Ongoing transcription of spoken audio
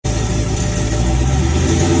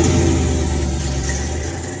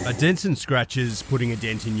Are dents and scratches putting a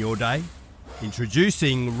dent in your day?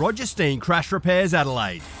 Introducing Roger Steen Crash Repairs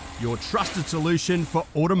Adelaide, your trusted solution for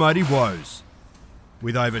automotive woes.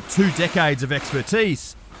 With over 2 decades of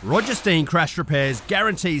expertise, Roger Steen Crash Repairs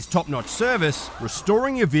guarantees top-notch service,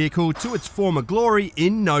 restoring your vehicle to its former glory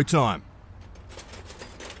in no time.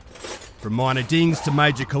 From minor dings to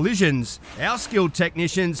major collisions, our skilled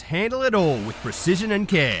technicians handle it all with precision and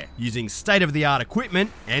care, using state-of-the-art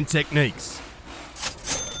equipment and techniques.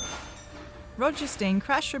 Roger Steen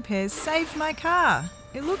Crash Repairs saved my car.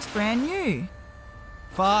 It looks brand new.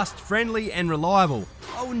 Fast, friendly and reliable.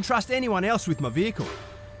 I wouldn't trust anyone else with my vehicle.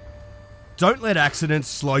 Don't let accidents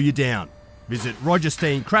slow you down. Visit Roger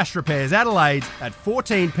Steen Crash Repairs Adelaide at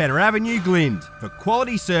 14 Penner Avenue, Glynde for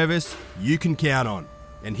quality service you can count on.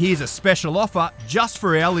 And here's a special offer just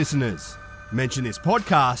for our listeners. Mention this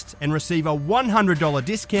podcast and receive a $100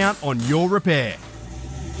 discount on your repair.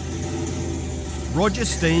 Roger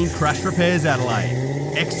Steen Crash Repairs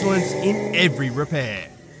Adelaide. Excellence in every repair.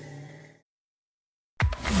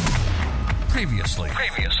 Previously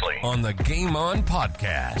on the Game On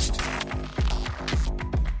podcast.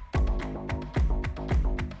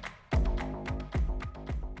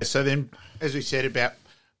 So then, as we said about,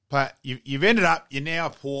 you've ended up, you're now a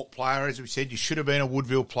Port player. As we said, you should have been a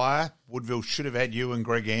Woodville player. Woodville should have had you and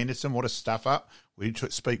Greg Anderson. What a stuff up. We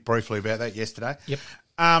did speak briefly about that yesterday. Yep.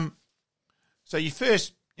 So your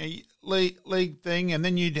first league thing, and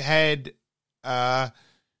then you'd had, let's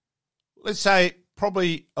say,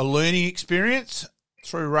 probably a learning experience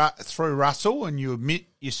through Russell, and you admit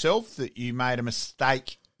yourself that you made a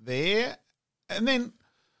mistake there. And then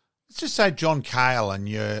let's just say John Cale and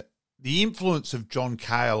the influence of John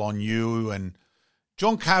Cale on you, and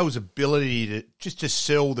John Cale's ability to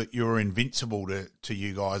sell that you were invincible to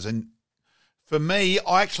you guys. And for me,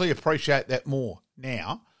 I actually appreciate that more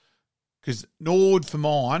now, because Nord, for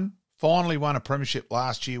mine, finally won a premiership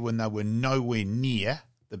last year when they were nowhere near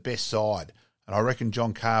the best side. And I reckon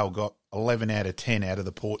John Cale got 11 out of 10 out of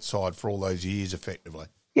the Port side for all those years, effectively.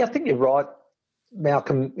 Yeah, I think you're right,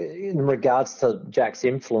 Malcolm, in regards to Jack's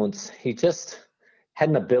influence. He just had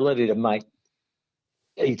an ability to make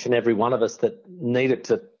each and every one of us that needed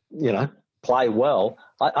to, play well.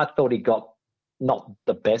 I thought he got not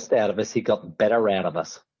the best out of us, he got better out of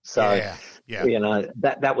us. So, yeah.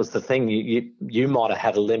 That was the thing. You might have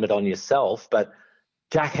had a limit on yourself, but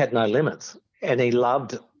Jack had no limits, and he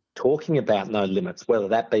loved talking about no limits, whether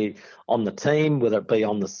that be on the team, whether it be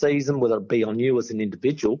on the season, whether it be on you as an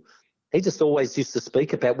individual. He just always used to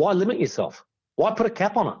speak about, why limit yourself? Why put a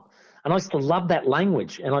cap on it? And I used to love that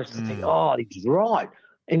language, and I used to think, oh, he's right.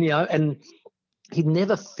 And, and he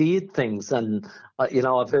never feared things. And,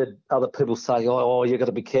 I've heard other people say, oh, you've got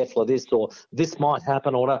to be careful of this, or this might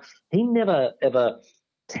happen, or whatever. He never, ever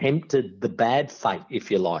tempted the bad fate,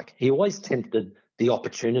 if you like. He always tempted the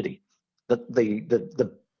opportunity, the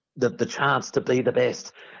chance to be the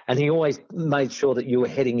best. And he always made sure that you were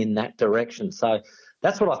heading in that direction. So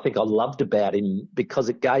that's what I think I loved about him, because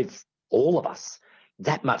it gave all of us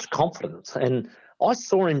that much confidence. And I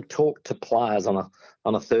saw him talk to players on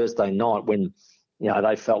a Thursday night when,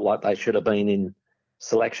 they felt like they should have been in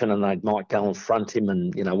selection, and they might go and front him,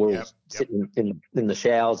 and, we're all sitting in the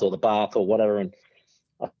showers or the bath or whatever. And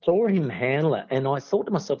I saw him handle it, and I thought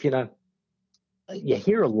to myself, you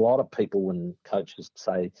hear a lot of people when coaches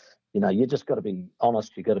say, you just got to be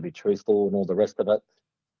honest, you got to be truthful and all the rest of it.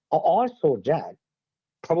 I saw Jack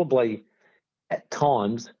probably at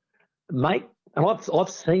times and I've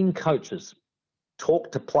seen coaches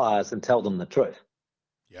talk to players and tell them the truth.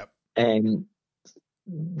 Yep. And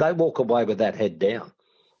they walk away with that head down.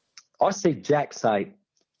 I see Jack say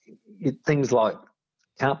things like,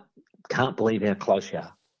 can't believe how close you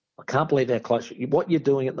are. I can't believe how close what you're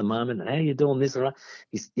doing at the moment and how you're doing this.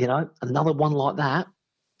 He's, another one like that,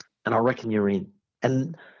 and I reckon you're in.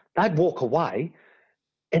 And they'd walk away,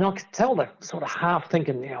 and I could tell they're sort of half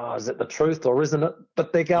thinking, is it the truth or isn't it?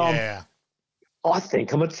 But they're going, I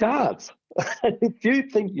think I'm a chance. If you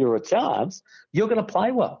think you're a chance, you're going to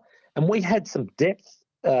play well. And we had some depth,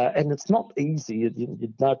 and it's not easy,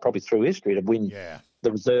 you'd know probably through history, to win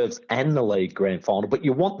the reserves and the league grand final, but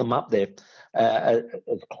you want them up there as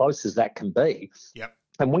close as that can be. Yep.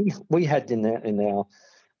 And we had in our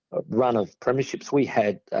run of premierships, we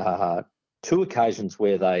had 2 occasions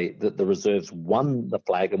where the reserves won the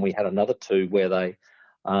flag, and we had another 2 where they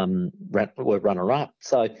were runner-up.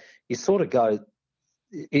 So you sort of go,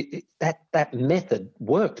 that method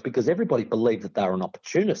worked because everybody believed that they were an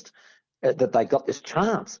opportunist, that they got this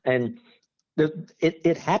chance. And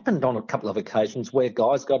it happened on a couple of occasions where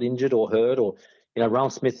guys got injured or hurt, or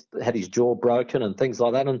Rowan Smith had his jaw broken and things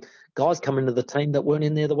like that, and guys come into the team that weren't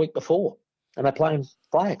in there the week before, and they're playing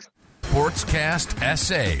flags. Sportscast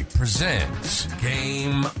SA presents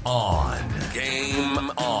Game On.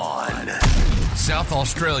 Game On. South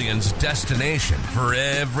Australians' destination for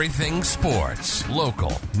everything sports.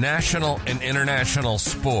 Local, national, and international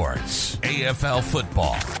sports. AFL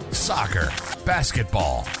football, soccer,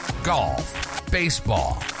 basketball, golf,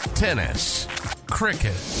 baseball, tennis,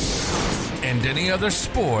 cricket, and any other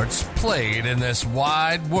sports played in this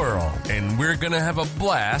wide world. And we're going to have a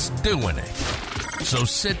blast doing it. So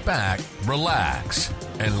sit back, relax,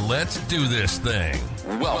 and let's do this thing.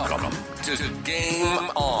 Welcome to Game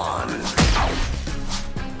On.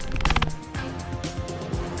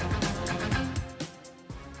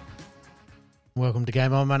 Welcome to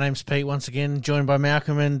Game On. My name's Pete, once again, joined by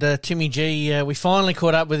Malcolm and Timmy G. We finally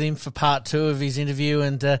caught up with him for part 2 of his interview,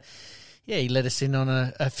 and he let us in on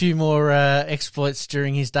a few more exploits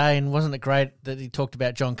during his day. And wasn't it great that he talked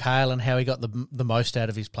about John Cahill and how he got the most out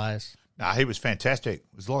of his players? No, he was fantastic.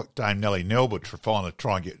 It was like Dame Nellie Nelbert finally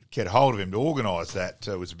try and get hold of him to organise that.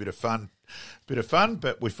 It was a bit of fun,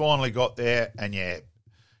 but we finally got there, and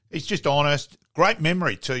he's just honest. Great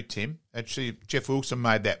memory too, Tim. Actually, Jeff Wilson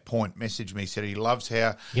made that point, messaged me, said he loves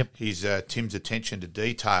how his Tim's attention to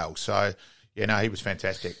detail. So, he was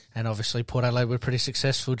fantastic. And obviously Port Adelaide were pretty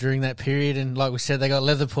successful during that period, and like we said, they got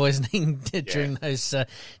leather poisoning during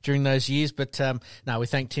those years. But we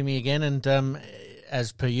thank Timmy again, and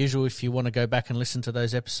as per usual, if you want to go back and listen to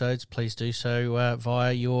those episodes, please do so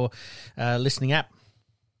via your listening app.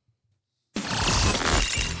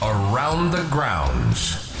 Around the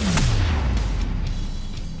grounds.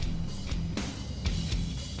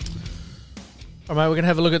 All right, we're going to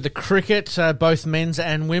have a look at the cricket, both men's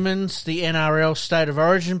and women's, the NRL State of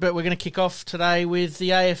Origin, but we're going to kick off today with the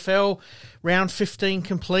AFL round 15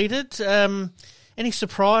 completed. Any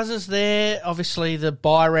surprises there? Obviously, the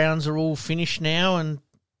bye rounds are all finished now, and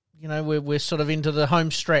we're sort of into the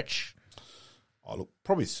home stretch. Oh, look,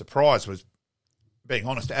 probably the surprise was, being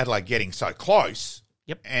honest, Adelaide getting so close.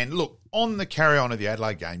 Yep. And look, on the carry-on of the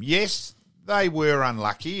Adelaide game, yes, they were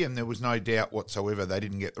unlucky, and there was no doubt whatsoever they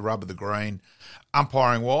didn't get the rub of the green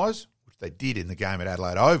umpiring-wise, which they did in the game at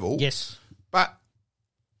Adelaide Oval. Yes. But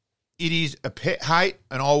it is a pet hate,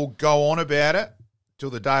 and I will go on about it till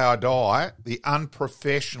the day I die, the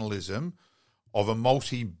unprofessionalism of a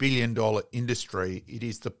multi-billion-dollar industry. It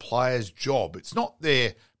is the player's job. It's not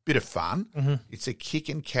their bit of fun. Mm-hmm. It's a kick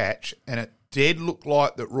and catch, and it did look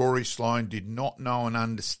like that Rory Sloane did not know and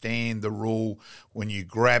understand the rule when you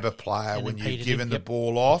grab a player, when you've given the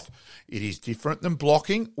ball off. It is different than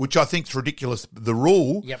blocking, which I think is ridiculous, the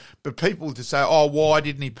rule. Yep. But people to say, why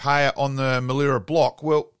didn't he pay it on the Malira block?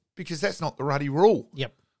 Well, because that's not the ruddy rule.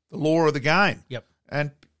 Yep. The law of the game. Yep.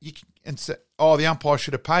 And you can say, the umpire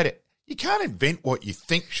should have paid it. You can't invent what you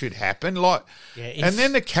think should happen. And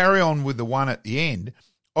then the carry on with the one at the end,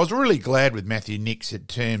 I was really glad with Matthew Nicks in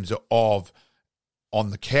terms of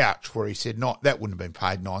on the couch where he said, that wouldn't have been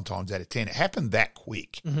paid 9 times out of 10. It happened that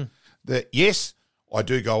quick. Mm-hmm. That, yes, I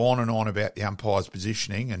do go on and on about the umpire's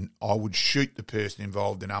positioning, and I would shoot the person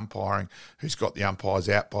involved in umpiring who's got the umpires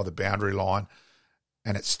out by the boundary line,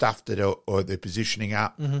 and it's stuffed it or they're positioning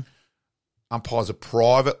up. Mm-hmm. Umpires are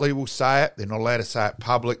privately will say it. They're not allowed to say it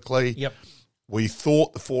publicly. Yep. We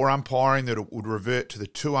thought the 4 umpiring that it would revert to the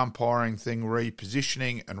 2 umpiring thing,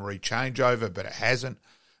 repositioning and rechangeover, but it hasn't.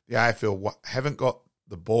 The AFL haven't got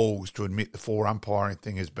the balls to admit the 4 umpiring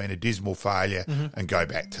thing has been a dismal failure and go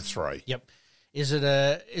back to 3. Yep. Is it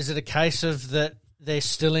a case of that they're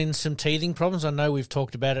still in some teething problems? I know we've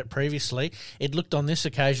talked about it previously. It looked on this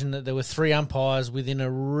occasion that there were 3 umpires within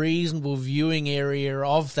a reasonable viewing area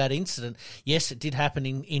of that incident. Yes, it did happen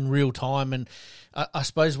in real time, and I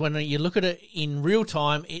suppose when you look at it in real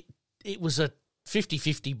time, it was a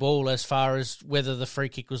 50-50 ball as far as whether the free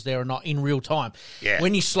kick was there or not in real time. Yeah.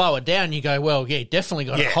 When you slow it down, you go, definitely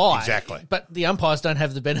got it high. Exactly. But the umpires don't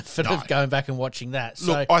have the benefit of going back and watching that.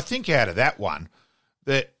 Look, I think out of that one,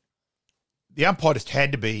 that the umpire just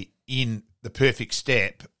had to be in the perfect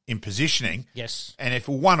step in positioning. Yes. And if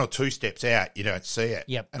 1 or 2 steps out, you don't see it.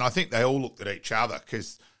 Yep. And I think they all looked at each other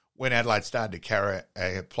because when Adelaide started to carry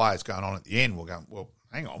players going on at the end, we're going,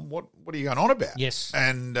 hang on, what are you going on about? Yes.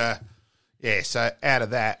 And, so out of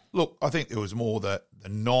that, look, I think there was more the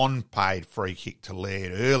non-paid free kick to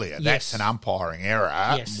Laird earlier. Yes. That's an umpiring error,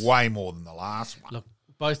 way more than the last one. Look,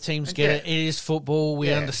 both teams get it. It is football.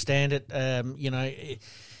 We understand it.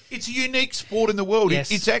 It's a unique sport in the world.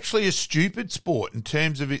 Yes. It's actually a stupid sport in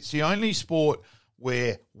terms of it's the only sport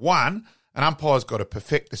where, one, an umpire's got to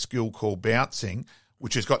perfect a skill called bouncing,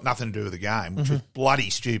 which has got nothing to do with the game, which was bloody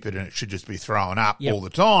stupid and it should just be thrown up Yep. all the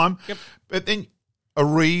time. Yep. But then a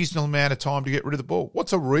reasonable amount of time to get rid of the ball.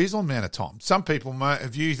 What's a reasonable amount of time? Some people might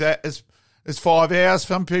view that as 5 hours.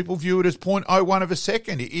 Some people view it as 0.01 of a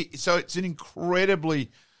second. So it's an incredibly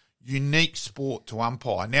unique sport to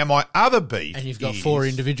umpire. Now, my other beef And you've got 4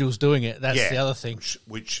 individuals doing it. That's the other thing.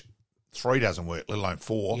 Which 3 doesn't work, let alone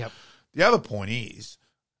 4. Yep. The other point is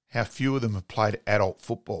how few of them have played adult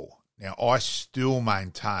football. Now, I still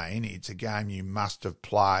maintain it's a game you must have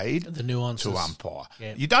played The nuances. to umpire.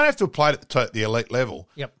 Yeah. You don't have to have played at the elite level.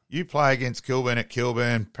 Yep. You play against Kilburn at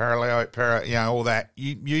Kilburn, Paraleo at all that.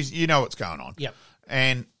 You know what's going on. Yep.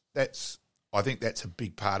 And I think that's a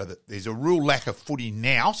big part of it. There's a real lack of footy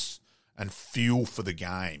nous and feel for the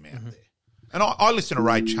game out there. And I listen to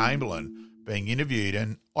Ray Chamberlain being interviewed,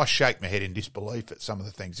 and I shake my head in disbelief at some of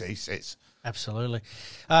the things he says. Absolutely.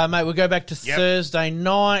 Mate, we'll go back to Thursday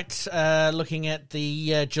night, looking at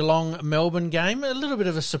the Geelong-Melbourne game. A little bit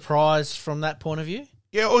of a surprise from that point of view.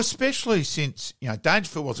 Yeah, well, especially since,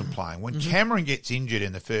 Dangerfield wasn't playing. When Cameron gets injured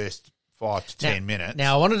in the first 5 to 10 minutes.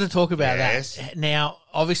 Now, I wanted to talk about Yes. that. Now,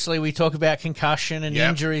 obviously, we talk about concussion and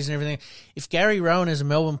injuries and everything. If Gary Rowan is a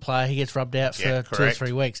Melbourne player, he gets rubbed out for 2 or correct.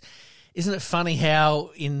 3 weeks. Isn't it funny how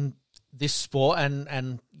in this sport,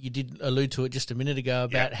 and you did allude to it just a minute ago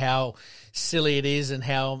about how silly it is and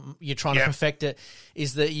how you're trying to perfect it,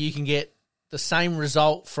 is that you can get the same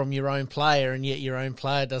result from your own player and yet your own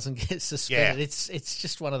player doesn't get suspended. Yeah. It's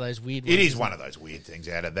just one of those weird ones. It is one of those weird things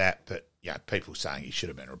out of that, but people saying he should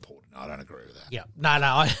have been reported. No, I don't agree with that. Yeah, no,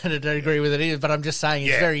 I don't agree with it either. But I'm just saying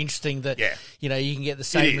it's very interesting that you can get the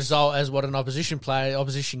same result as what an opposition player.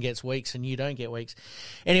 Opposition gets weeks, and you don't get weeks.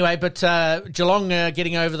 Anyway, but Geelong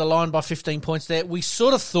getting over the line by 15 points there. We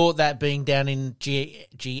sort of thought that being down in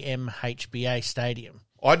GMHBA Stadium.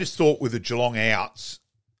 I just thought with the Geelong outs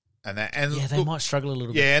and that, and they might struggle a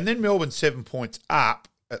little bit. Yeah, and then Melbourne 7 points up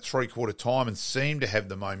at 3/4 time and seem to have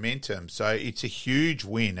the momentum. So it's a huge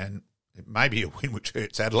win, and it may be a win which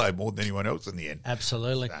hurts Adelaide more than anyone else in the end.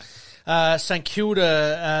 Absolutely. St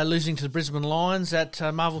Kilda losing to the Brisbane Lions at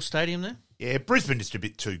Marvel Stadium there. Yeah, Brisbane just a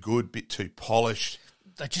bit too good, a bit too polished.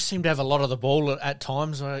 They just seem to have a lot of the ball at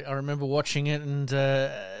times. I remember watching it, and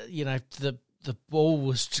the ball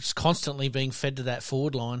was just constantly being fed to that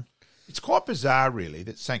forward line. It's quite bizarre, really,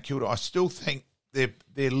 that St Kilda, I still think their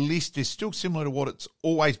list is still similar to what it's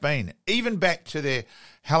always been. Even back to their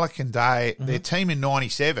Hallican day, their team in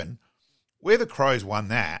 97, where the Crows won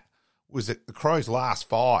that, was that the Crows' last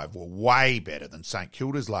 5 were way better than St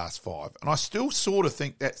Kilda's last 5. And I still sort of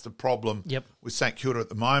think that's the problem with St Kilda at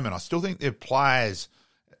the moment. I still think their players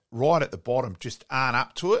right at the bottom just aren't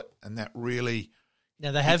up to it, and that really...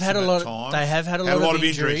 Now they have had a lot. They have had a lot of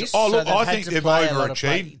injuries. Oh look, so I think they've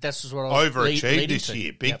overachieved. That's what I was overachieved this to.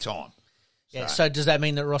 year, big time. Yeah. So does that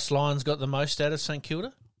mean that Ross Lyons got the most out of St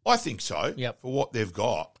Kilda? I think so. Yep. For what they've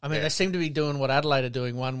got. I mean, they seem to be doing what Adelaide are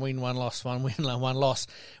doing: 1 win, 1 loss, 1 win, 1 loss,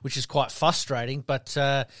 which is quite frustrating. But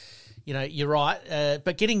you're right.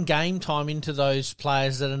 But getting game time into those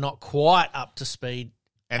players that are not quite up to speed.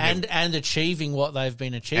 And achieving what they've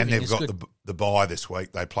been achieving. And they've got good. the bye this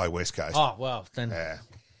week. They play West Coast. Oh, well, then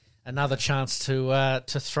another chance to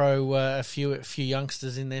throw a few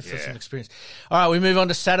youngsters in there for some experience. All right, we move on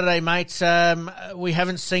to Saturday, mates. We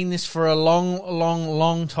haven't seen this for a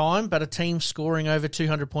long time, but a team scoring over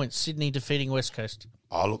 200 points. Sydney defeating West Coast.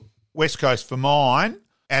 Oh, look, West Coast for mine.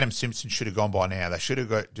 Adam Simpson should have gone by now. They should have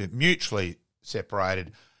got mutually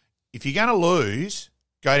separated. If you're going to lose,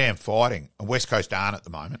 go down fighting, and West Coast aren't at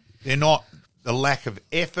the moment. They're not. The lack of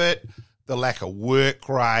effort, the lack of work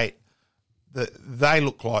rate, they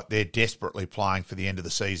look like they're desperately playing for the end of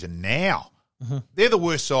the season now. Mm-hmm. They're the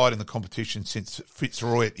worst side in the competition since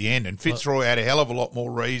Fitzroy at the end, and Fitzroy had a hell of a lot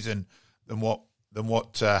more reason than what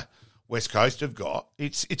West Coast have got.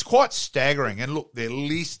 It's quite staggering, and look, their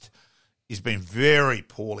list has been very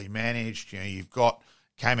poorly managed. You've got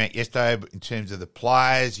came out yesterday in terms of the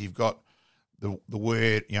players. You've got the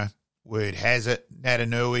word has it,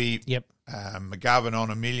 Natanui, McGovern on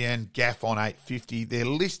 $1 million, Gaff on 850. Their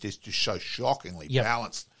list is just so shockingly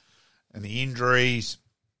balanced, and the injuries.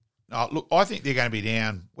 Look, I think they're going to be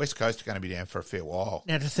down. West Coast are going to be down for a fair while.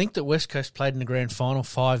 Now, to think that West Coast played in the grand final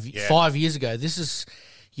 5 years ago, this is,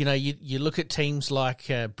 you look at teams like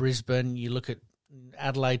Brisbane, you look at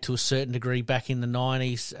Adelaide to a certain degree back in the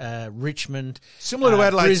 90s, Richmond. Similar to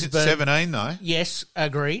Adelaide Brisbane, since 17, though. Yes,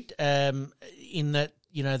 agreed. In that,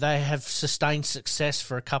 they have sustained success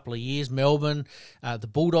for a couple of years. Melbourne, the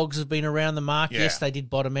Bulldogs have been around the mark. Yes, they did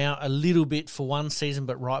bottom out a little bit for one season,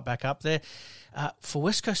 but right back up there. For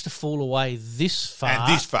West Coast to fall away this far.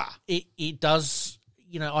 And this far. It does,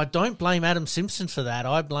 I don't blame Adam Simpson for that.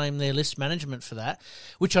 I blame their list management for that,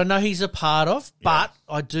 which I know he's a part of, but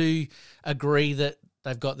I do agree that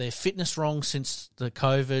they've got their fitness wrong since the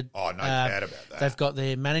COVID. Oh, no doubt about that. They've got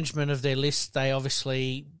their management of their list. They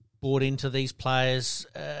obviously bought into these players.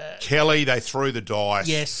 Kelly, they threw the dice.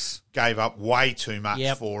 Yes. Gave up way too much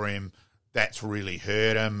Yep. for him. That's really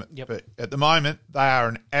hurt him. Yep. But at the moment, they are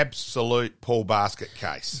an absolute Paul Basket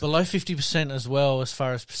case. Below 50% as well as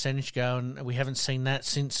far as percentage go, and we haven't seen that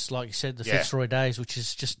since, like you said, the Fitzroy days, which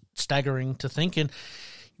is just staggering to think. And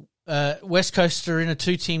West Coast are in a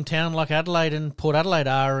two-team town like Adelaide and Port Adelaide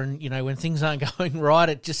are, and, when things aren't going right,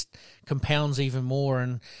 it just compounds even more.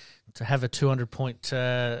 And to have a 200-point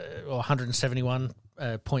or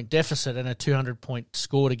 171-point deficit and a 200-point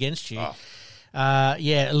scored against you, a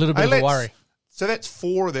little bit of a worry. So that's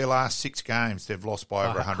 4 of their last 6 games they've lost by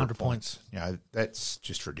over 100 points. That's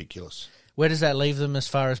just ridiculous. Where does that leave them as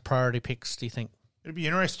far as priority picks, do you think? It'll be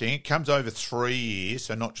interesting. It comes over 3 years,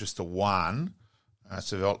 so not just the one.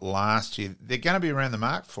 So last year, they're going to be around the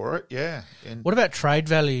mark for it, yeah. And what about trade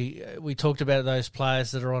value? We talked about those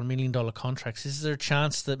players that are on $1 million contracts. Is there a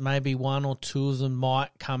chance that maybe 1 or 2 of them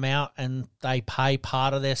might come out and they pay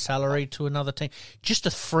part of their salary to another team just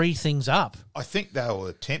to free things up? I think they'll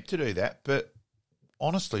attempt to do that, but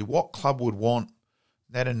honestly, what club would want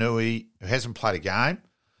Natanui, who hasn't played a game,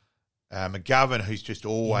 McGovern, who's just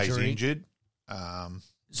always injured,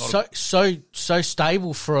 So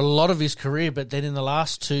stable for a lot of his career, but then in the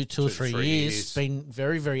last two or three years, been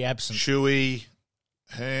very, very absent. Shuey,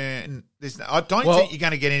 Hearn, I don't think you're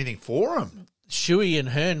going to get anything for him. Shuey and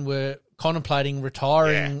Hearn were contemplating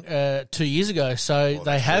retiring 2 years ago, so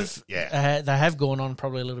they have gone on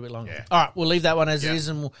probably a little bit longer. Yeah. All right, we'll leave that one as it is,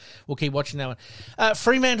 and we'll keep watching that one.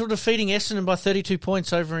 Fremantle defeating Essendon by 32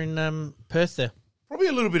 points over in Perth there. Probably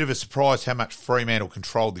a little bit of a surprise how much Fremantle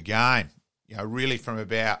controlled the game. Really from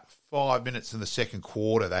about 5 minutes in the second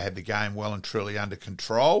quarter, they had the game well and truly under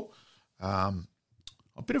control. I'm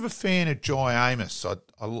a bit of a fan of Jai Amos.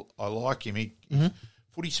 I like him. He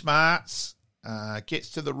footy smarts,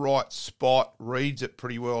 gets to the right spot, reads it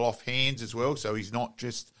pretty well off hands as well. So he's not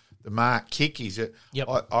just the mark kick.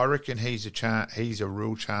 I reckon he's a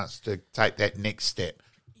real chance to take that next step.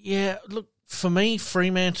 Yeah, look. For me,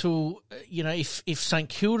 Fremantle, if St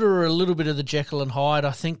Kilda are a little bit of the Jekyll and Hyde,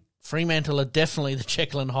 I think Fremantle are definitely the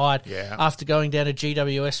Jekyll and Hyde after going down to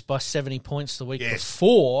GWS by 70 points the week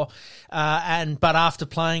before. But after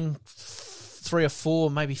playing 3 or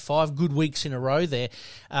 4, maybe 5 good weeks in a row there,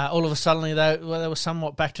 all of a sudden they were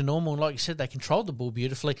somewhat back to normal. And like you said, they controlled the ball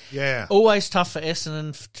beautifully. Yeah. Always tough for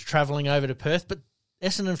Essendon travelling over to Perth, but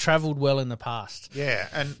Essendon have travelled well in the past. Yeah,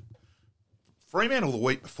 and Fremantle the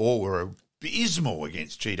week before were abysmal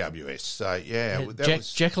against GWS. So,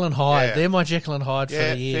 Jekyll and Hyde. They're my Jekyll and Hyde for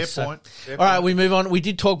the year. Fair point. All right, we move on. We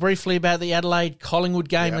did talk briefly about the Adelaide-Collingwood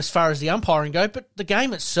game as far as the umpiring go, but the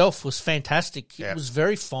game itself was fantastic. It was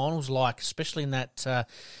very finals-like, especially in that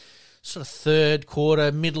sort of third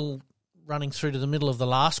quarter, middle, running through to the middle of the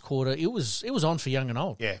last quarter. It was on for young and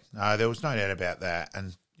old. Yeah, no, there was no doubt about that.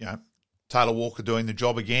 And, Taylor Walker doing the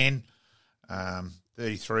job again,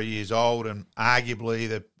 33 years old and arguably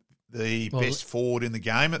the best forward in the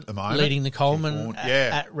game at the moment. Leading the Coleman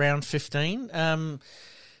at round 15.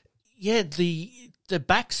 The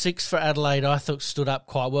back 6 for Adelaide I thought stood up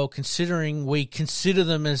quite well, considering we consider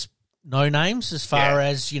them as no-names as far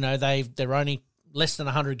as, they're only less than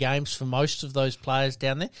 100 games for most of those players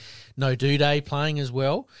down there. No Duday playing as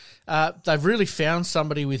well. They've really found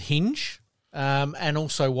somebody with hinge and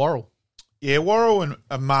also Worrell. Yeah, Worrell and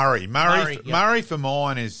Murray. Murray for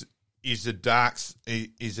mine is a dark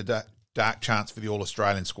chance for the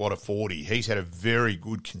All-Australian squad of 40. He's had a very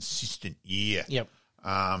good, consistent year. Yep.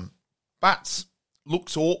 But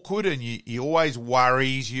looks awkward and he always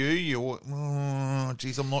worries you.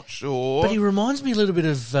 Geez, I'm not sure. But he reminds me a little bit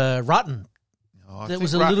of Rutten. That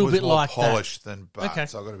was a little bit like that. More polished than Butts. Okay.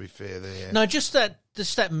 I've got to be fair there. No, just that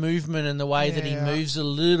movement and the way that he moves a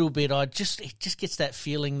little bit. It just gets that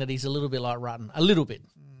feeling that he's a little bit like Rutten. A little bit.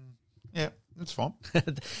 Yeah. That's fine.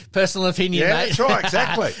 Personal opinion, mate. That's right.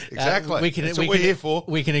 Exactly. That's what we're here for.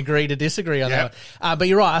 We can agree to disagree on that one. But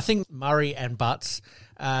you're right. I think Murray and Butts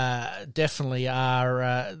definitely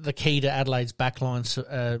are the key to Adelaide's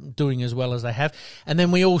backlines doing as well as they have. And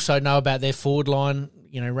then we also know about their forward line,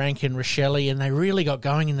 Rankin, Rochelle, and they really got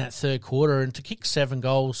going in that third quarter. And to kick 7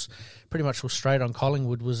 goals pretty much all straight on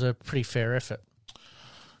Collingwood was a pretty fair effort.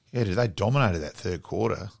 Yeah, they dominated that third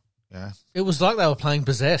quarter. Yeah, it was like they were playing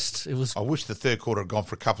possessed. I wish the third quarter had gone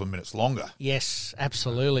for a couple of minutes longer. Yes,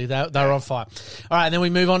 absolutely. They were on fire. All right, and then we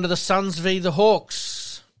move on to the Suns v the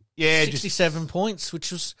Hawks. Yeah, 67 points,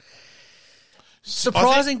 which was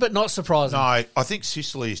Surprising, but not surprising. No, I think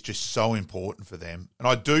Sicily is just so important for them. And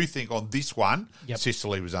I do think on this one,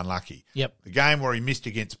 Sicily was unlucky. Yep. The game where he missed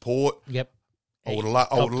against Port, Yep. I would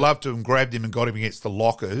have loved to have grabbed him and got him against the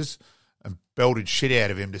Lockers and belted shit out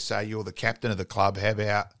of him to say, you're the captain of the club. How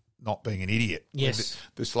about not being an idiot? Yes.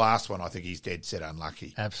 This last one, I think he's dead set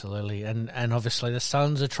unlucky. Absolutely. And obviously the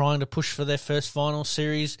Suns are trying to push for their first final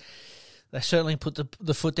series. They certainly put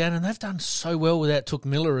the foot down, and they've done so well without Took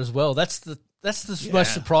Miller as well. That's the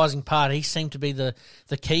most surprising part. He seemed to be the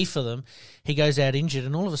key for them. He goes out injured,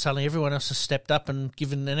 and all of a sudden everyone else has stepped up and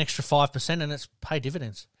given an extra 5%, and it's paid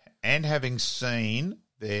dividends. And having seen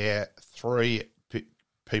their three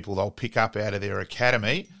people they'll pick up out of their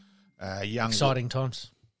academy, Exciting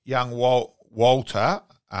times. Young Walter,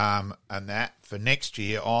 and that for next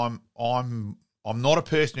year, I'm not a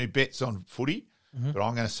person who bets on footy, but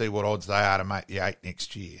I'm going to see what odds they are to make the 8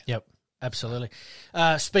 next year. Yep. Absolutely.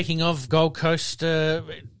 Speaking of Gold Coast,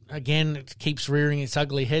 again, it keeps rearing its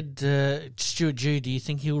ugly head. Stuart Dew, do you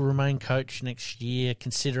think he'll remain coach next year,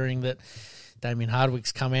 considering that Damien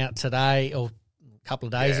Hardwick's come out today or a couple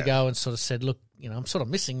of days ago and sort of said, look, I'm sort of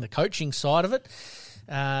missing the coaching side of it.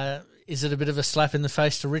 Is it a bit of a slap in the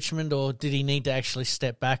face to Richmond, or did he need to actually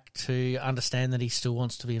step back to understand that he still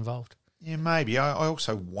wants to be involved? Yeah, maybe. I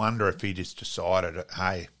also wonder if he just decided,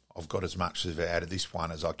 hey, I've got as much out of this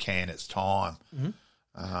one as I can. It's time.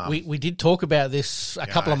 We did talk about this a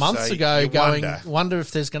couple of months ago, wonder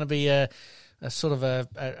if there's going to be a sort of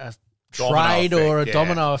a trade or a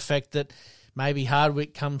domino effect that maybe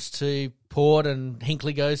Hardwick comes to Port and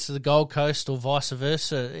Hinkley goes to the Gold Coast or vice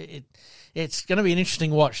versa. It's going to be an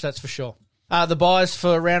interesting watch, that's for sure. The buys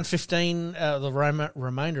for round 15, the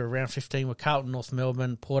remainder of round 15 were Carlton, North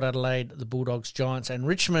Melbourne, Port Adelaide, the Bulldogs, Giants and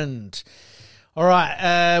Richmond. All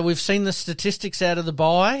right, we've seen the statistics out of the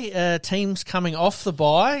bye. Teams coming off the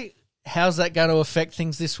bye, how's that going to affect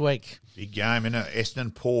things this week? Big game, isn't it?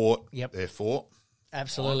 Essendon, Port, therefore.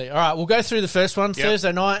 Absolutely. All right, we'll go through the first one. Yep.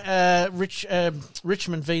 Thursday night,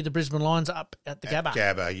 Richmond v the Brisbane Lions up at the Gabba.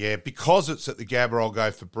 Gabba, yeah. Because it's at the Gabba, I'll go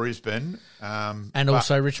for Brisbane.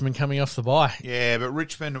 Also Richmond coming off the bye. Yeah, but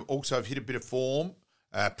Richmond also have hit a bit of form.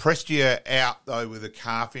 Prestia out, though, with a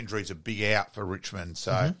calf injury is a big out for Richmond.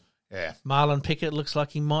 So, yeah. Marlon Pickett looks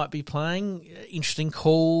like he might be playing. Interesting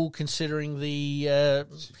call considering the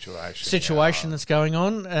situation that's going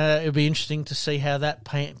on. It'll be interesting to see how that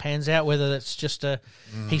pans out, whether that's just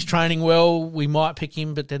he's training well, we might pick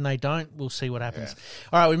him, but then they don't. We'll see what happens. Yeah.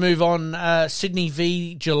 All right, we move on. Sydney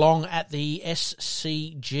v Geelong at the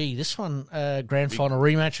SCG. This one, grand final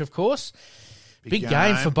rematch, of course. Big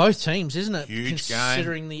game for both teams, isn't it? Huge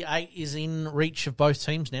considering game. The 8 is in reach of both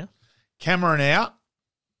teams now. Cameron out.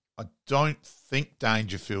 I don't think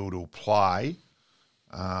Dangerfield will play.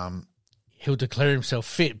 He'll declare himself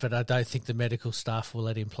fit, but I don't think the medical staff will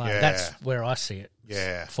let him play. Yeah. That's where I see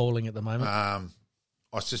it falling at the moment.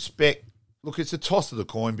 I suspect, look, it's a toss of the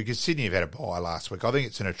coin because Sydney have had a bye last week. I think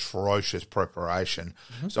it's an atrocious preparation,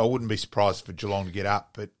 so I wouldn't be surprised for Geelong to get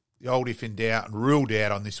up. But the old if in doubt and ruled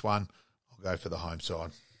out on this one, I'll go for the home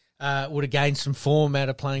side. Would have gained some form out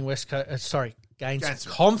of playing West Coast. Gained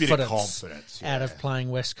some confidence out of playing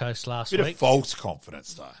West Coast last week. Bit of false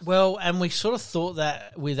confidence, though. Well, and we sort of thought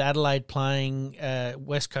that with Adelaide playing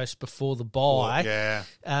West Coast before the bye,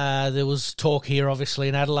 there was talk here, obviously,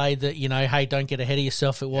 in Adelaide that, hey, don't get ahead of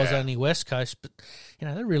yourself. It was only West Coast, but,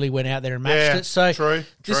 they really went out there and matched it. So true.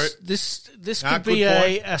 This could be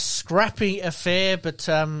a scrappy affair, but,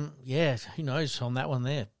 who knows on that one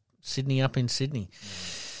there. Sydney up in Sydney.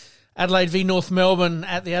 Adelaide v North Melbourne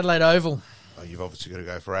at the Adelaide Oval. You've obviously got to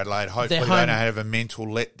go for Adelaide. Hopefully they don't have a mental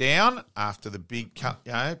letdown after the big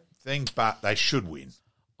thing, but they should win.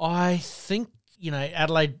 I think,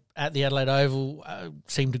 Adelaide at the Adelaide Oval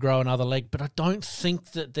seemed to grow another leg, but I don't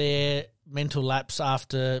think that their mental lapse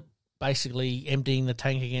after basically emptying the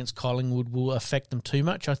tank against Collingwood will affect them too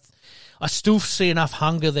much. I still see enough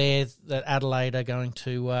hunger there that Adelaide are going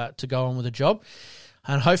to go on with the job.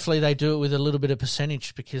 And hopefully they do it with a little bit of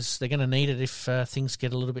percentage because they're going to need it if things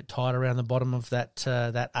get a little bit tight around the bottom of that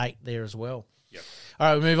 8 there as well. Yep. All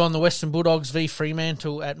right, we move on. The Western Bulldogs v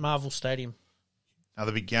Fremantle at Marvel Stadium.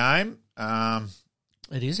 Another big game.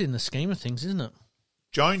 It is in the scheme of things, isn't it?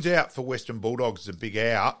 Jones out for Western Bulldogs is a big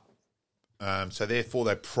out. So therefore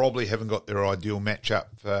they probably haven't got their ideal matchup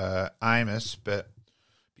for Amos. But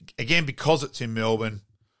again, because it's in Melbourne,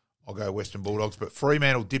 I'll go Western Bulldogs, but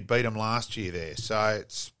Fremantle did beat them last year there. So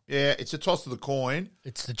it's a toss of the coin.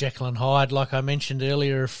 It's the Jekyll and Hyde, like I mentioned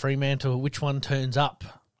earlier, of Fremantle. Which one turns up?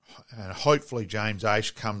 And hopefully James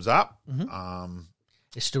Aish comes up.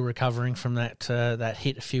 They're still recovering from that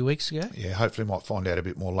hit a few weeks ago. Yeah, hopefully might find out a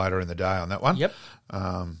bit more later in the day on that one. Yep.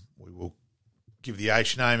 We will give the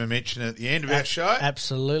H name a mention at the end of our show.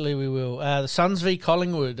 Absolutely, we will. The Suns v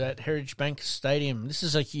Collingwood at Heritage Bank Stadium. This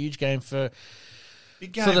is a huge game for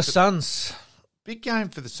the Suns. Big game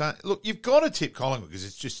for the Suns. Look, you've got to tip Collingwood because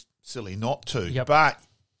it's just silly not to. Yep. But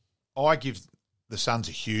I give the Suns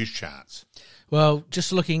a huge chance. Well,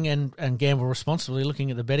 just looking and gamble responsibly, looking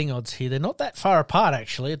at the betting odds here, they're not that far apart,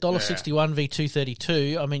 actually. $1.61 v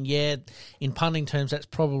 $2.32. I mean, yeah, in punting terms, that's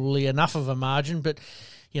probably enough of a margin, but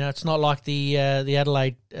it's not like the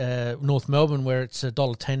Adelaide North Melbourne where it's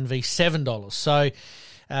 $1.10 v $7. So,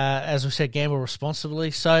 as we said, gamble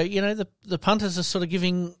responsibly. So, the punters are sort of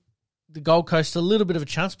giving the Gold Coast a little bit of a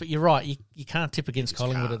chance, but you're right, you can't tip against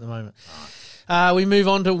Collingwood at the moment. We move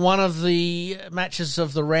on to one of the matches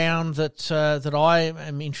of the round that I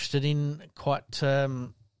am interested in quite a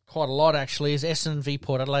lot, actually, is Essendon v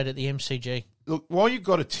Port Adelaide at the MCG. Look, while you've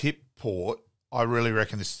got to tip Port, I really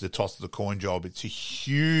reckon this is a toss of the coin job. It's a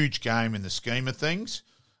huge game in the scheme of things.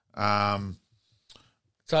 So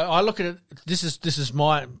I look at it. This is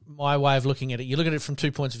my way of looking at it. You look at it from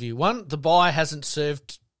 2 points of view. One, the bye hasn't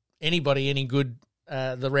served anybody any good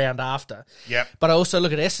the round after. Yep. But I also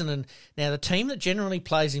look at Essendon. Now, the team that generally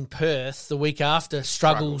plays in Perth the week after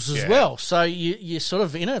struggles as well. So you're sort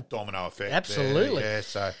of in a domino effect. Absolutely. There. Yeah.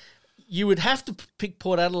 So you would have to pick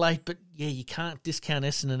Port Adelaide, but you can't discount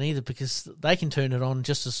Essendon either because they can turn it on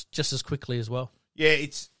just as quickly as well. Yeah,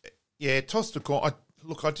 toss the coin.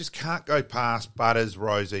 I just can't go past Butters,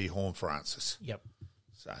 Rosie, Horne-Francis. Yep.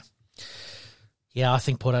 So. Yeah, I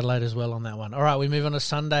think Port Adelaide as well on that one. All right, we move on to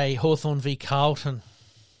Sunday, Hawthorn v Carlton.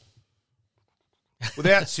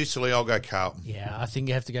 Without Sicily, I'll go Carlton. Yeah, I think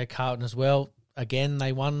you have to go Carlton as well. Again,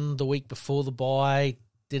 they won the week before the bye.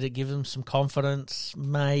 Did it give them some confidence?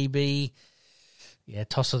 Maybe. Yeah,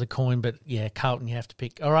 toss of the coin, but yeah, Carlton you have to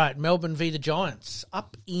pick. All right, Melbourne v the Giants.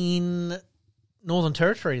 Up in Northern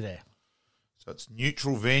Territory there. So it's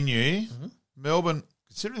neutral venue. Mm-hmm. Melbourne,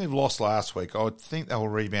 considering they've lost last week, I would think they will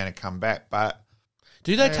rebound and come back, but...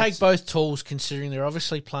 Do they take both tools, considering they're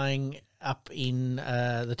obviously playing up in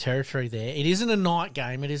the territory there? It isn't a night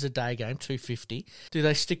game, it is a day game, 2:50. Do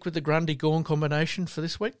they stick with the Grundy-Gawn combination for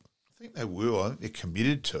this week? I think they will. I think they're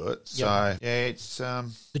committed to it. So, yeah, it's...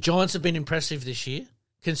 The Giants have been impressive this year,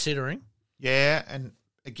 considering. Yeah, and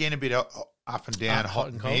again, a bit up and down, hot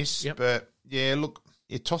and miss. Yep. But, yeah, look,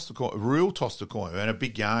 toss the coin, a real toss the coin, and a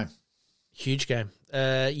big game. Huge game.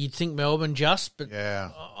 You'd think Melbourne but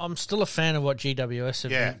yeah. I'm still a fan of what GWS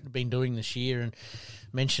have been doing this year, and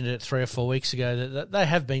mentioned it 3 or 4 weeks ago that they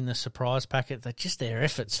have been the surprise packet. That just their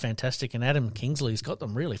effort's fantastic, and Adam Kingsley's got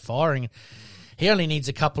them really firing. He only needs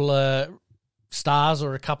a couple of stars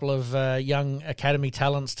or a couple of young academy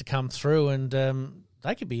talents to come through, and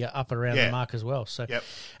they could be up around the mark as well. So,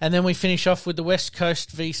 and then we finish off with the West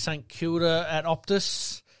Coast v St Kilda at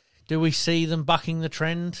Optus. Do we see them bucking the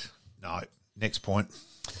trend? No. Next point.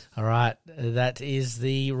 All right. That is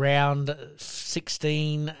the round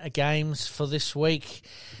 16 games for this week.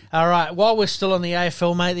 All right. While we're still on the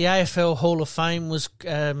AFL, mate, the AFL Hall of Fame was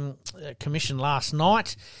commissioned last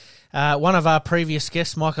night. One of our previous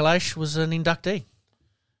guests, Michael Aish, was an inductee.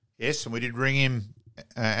 Yes, and we did ring him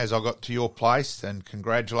as I got to your place and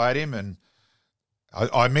congratulate him. And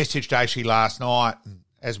I messaged Aishi last night, and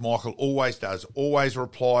as Michael always does, always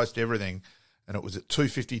replies to everything. And it was at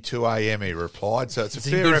 2:52 a.m. he replied. So it's a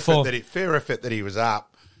fair effort that he was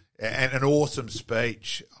up, and an awesome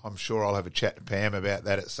speech. I'm sure I'll have a chat to Pam about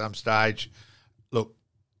that at some stage. Look,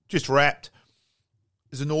 just wrapped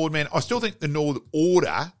as a Nord man. I still think the Nord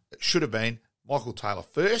order should have been Michael Taylor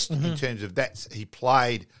first in terms of he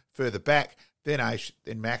played further back, then Aish,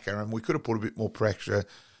 then Macca, and we could have put a bit more pressure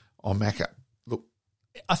on Macca. Look,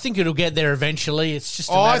 I think it'll get there eventually. It's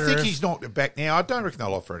just I think he's knocked it back now. I don't reckon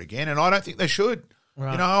they'll offer it again, and I don't think they should.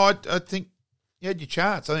 Right. I think you had your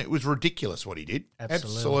chance. I think it was ridiculous what he did.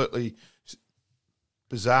 Absolutely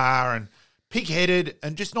bizarre and pig-headed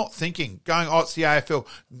and just not thinking. Going, it's the AFL.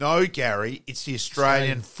 No, Gary, it's the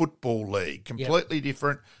Australian Football League. Completely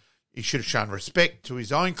different. He should have shown respect to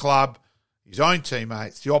his own club, his own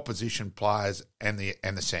teammates, the opposition players, and the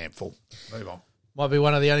SANFL. Move on. Might be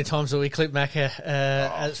one of the only times that we clip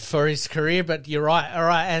Macca for his career, but you're right. All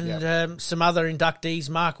right, and some other inductees,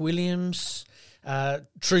 Mark Williams,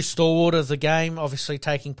 true stalwart of the game, obviously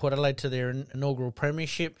taking Port Adelaide to their inaugural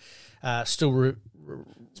premiership. It's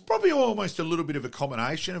probably almost a little bit of a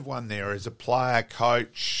combination of one there as a player,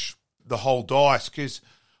 coach, the whole dice, because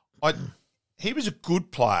he was a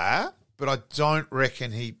good player, but I don't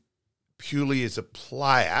reckon he, purely as a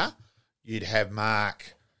player, you'd have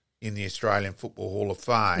Mark in the Australian Football Hall of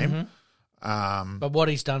Fame. But what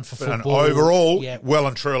he's done for But football overall, yeah, well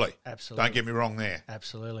and truly. absolutely. Don't get me wrong there.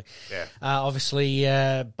 Absolutely. Yeah. Obviously,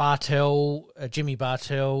 Bartel, Jimmy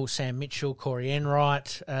Bartel, Sam Mitchell, Corey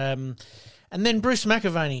Enright, and then Bruce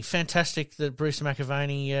McAvaney. Fantastic that Bruce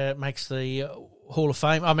McAvaney makes the Hall of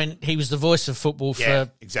Fame. I mean, he was the voice of football Yeah,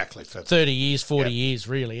 for exactly. For 30 years, 40 years,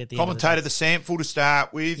 really, at the commentated the Sample to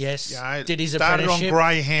start with. Yes. You know, Did his started on apprenticeship.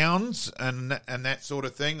 greyhounds and that sort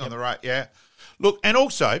of thing on the right. Yeah. Look, and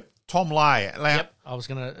also Tom Lay. end. Yep, I was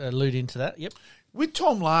going to allude into that. Yep. With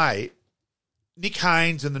Tom Lay, Nick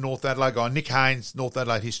Haynes and the North Adelaide guy, Nick Haynes, North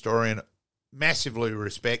Adelaide historian, massively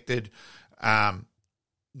respected.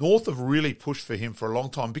 North have really pushed for him for a long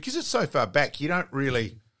time because it's so far back. You don't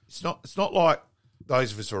really. It's not like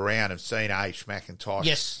those of us around have seen Ash McIntosh.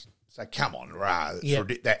 Yes. So come on, rah,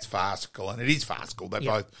 Yep. that's farcical, and it is farcical. They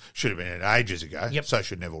Yep. both should have been in it ages ago. Yep. So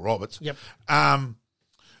should Neville Roberts. Yep.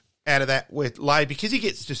 Out of that with Lay, because he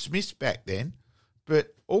gets dismissed back then,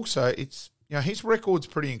 but also it's his record's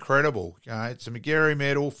pretty incredible. It's a Magarey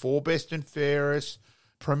medal, 4 best and fairest,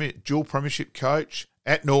 dual premiership coach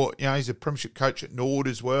at Nord. He's a premiership coach at Nord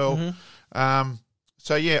as well.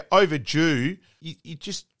 So overdue. You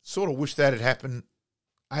just sort of wish that had happened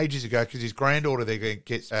ages ago because his granddaughter there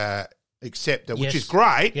gets accepted, which Yes. is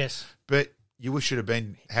great. Yes. But you wish it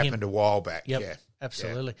had happened a while back. Yep. Yeah.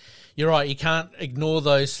 Absolutely. You're right. You can't ignore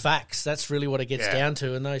those facts. That's really what it gets Yeah. down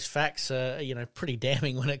to. And those facts are, pretty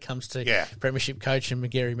damning when it comes to Premiership coach and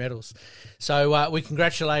Magarey medals. So we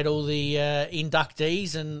congratulate all the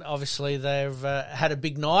inductees, and obviously they've had a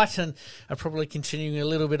big night and are probably continuing a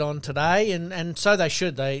little bit on today. And so they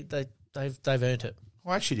should. They've earned it.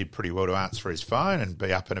 Well, actually did pretty well to answer his phone and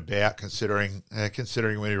be up and about, considering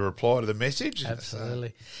when he replied to the message.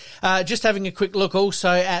 Absolutely. Just having a quick look also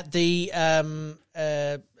at the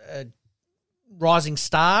Rising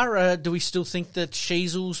Star. Do we still think that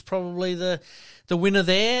Sheasel's probably the winner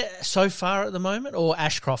there so far at the moment, or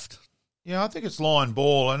Ashcroft? Yeah, I think it's line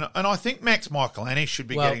ball, and I think Max Michaelani should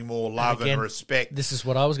be getting more love again, and respect. This is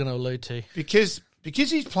what I was going to allude to. Because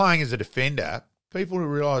he's playing as a defender, people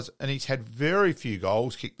realise, and he's had very few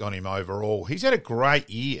goals kicked on him overall. He's had a great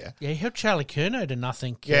year. Yeah, he helped Charlie Curnow to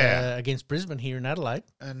nothing against Brisbane here in Adelaide.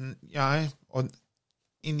 And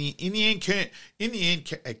in the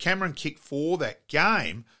end, Cameron kicked for that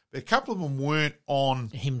game, but a couple of them weren't on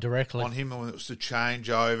Him directly. on him when it was the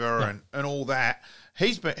changeover and all that.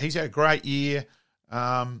 He's had a great year.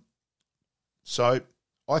 So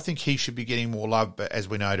I think he should be getting more love, but as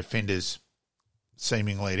we know, defenders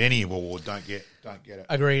seemingly at any award don't get it.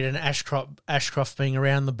 Agreed, and Ashcroft being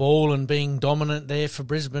around the ball and being dominant there for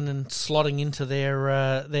Brisbane and slotting into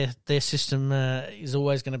their system is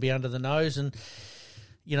always going to be under the nose. And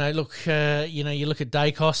you look at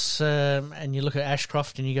Dacos and you look at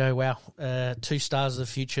Ashcroft and you go, wow, 2 stars of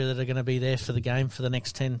the future that are going to be there for the game for the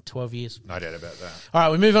next 10, 12 years. No doubt about that. All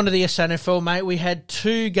right, we move on to the SANFL, mate. We had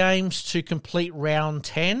 2 games to complete round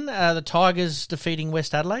 10. The Tigers defeating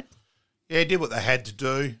West Adelaide. Yeah, did what they had to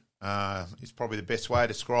do. Is probably the best way to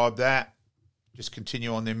describe that. Just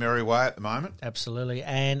continue on their merry way at the moment. Absolutely.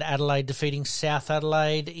 And Adelaide defeating South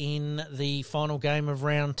Adelaide in the final game of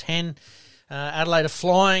round 10. Adelaide are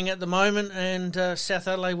flying at the moment, and South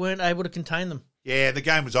Adelaide weren't able to contain them. Yeah, the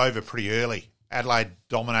game was over pretty early. Adelaide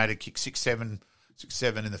dominated, kicked 6-7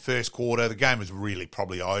 in the first quarter. The game was really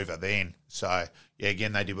probably over then. So, yeah,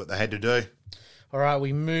 again, they did what they had to do. All right,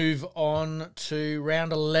 we move on to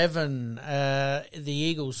round 11. The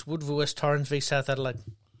Eagles, Woodville West Torrens v South Adelaide.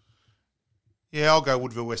 Yeah, I'll go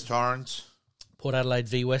Woodville West Torrens. Port Adelaide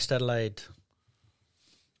v West Adelaide.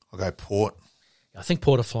 I'll go Port. I think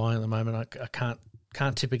Port are flying at the moment. I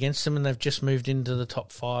can't tip against them, and they've just moved into the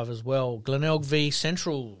top 5 as well. Glenelg v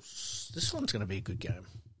Centrals. This one's going to be a good game.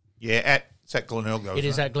 Yeah, it's at Glenelg. It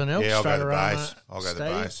is at Glenelg. Yeah, I'll go the Straight base. I'll go the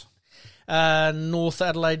Stadium. base. North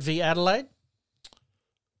Adelaide v Adelaide.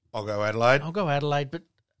 I'll go Adelaide. I'll go Adelaide, but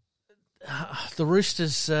the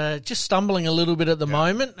Roosters just stumbling a little bit at the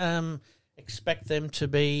moment. Expect them to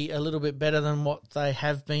be a little bit better than what they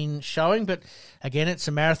have been showing. But again, it's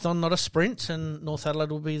a marathon, not a sprint, and North Adelaide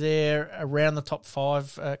will be there around the top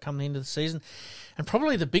 5 coming into the season. And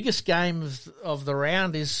probably the biggest game of the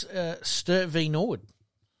round is Sturt v Norwood.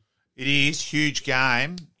 It is huge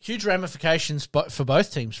game. Huge ramifications for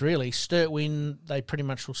both teams, really. Sturt win, they pretty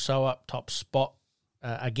much will sew up top spot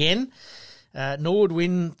again. Norwood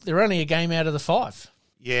win, they're only a game out of the 5.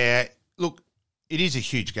 Yeah, look, it is a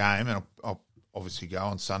huge game, and I'll obviously go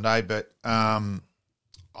on Sunday, but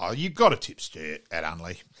you've got to tip Sturt at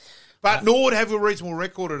Unley. But Norwood have a reasonable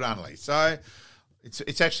record at Unley, so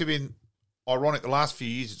it's actually been ironic. The last few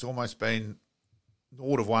years, it's almost been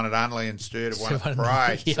Nord have won at Unley and Sturt have won at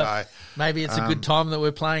Parade. Yeah. So maybe it's a good time that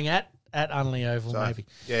we're playing at Unley Oval, maybe.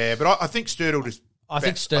 Yeah, but I think Sturt will just... I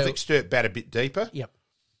think Sturt bat a bit deeper. Yep.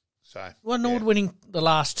 So Well, Nord winning the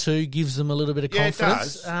last two gives them a little bit of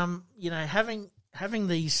confidence. It does. You know, having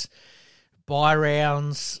these bye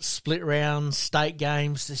rounds, split rounds, state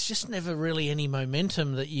games, there's just never really any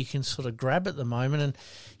momentum that you can sort of grab at the moment. And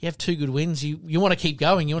you have two good wins. You want to keep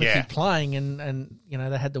going. You want to keep playing. And you know,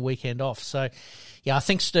 they had the weekend off. So, yeah, I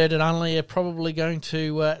think Sturt and Unley are probably going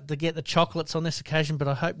to get the chocolates on this occasion, but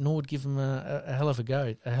I hope Nord give them a hell of a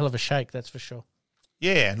go, a hell of a shake, that's for sure.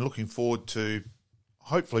 Yeah, and looking forward to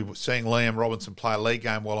hopefully seeing Liam Robinson play a league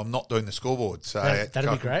game while I'm not doing the scoreboard. So that'd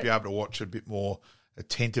be great. Be able to watch a bit more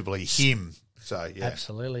attentively him. So yeah,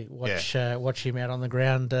 absolutely. Watch him out on the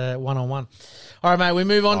ground 1-on-1. All right, mate. We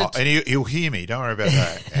move on and he'll hear me. Don't worry about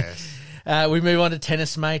that. Yes. We move on to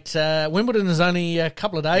tennis, mate. Wimbledon is only a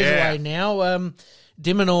couple of days away now.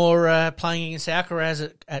 De Minaur playing against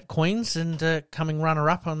Alcaraz at Queen's and coming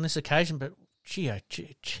runner-up on this occasion. But gee,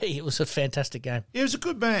 it was a fantastic game. Yeah, it was a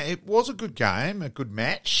good man. It was a good game, a good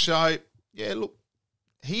match. So yeah, look.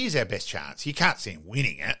 He is our best chance. You can't see him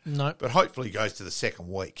winning it. No. But hopefully he goes to the second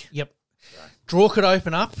week. Yep. Draw could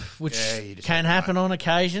open up, which can happen on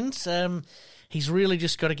occasions. He's really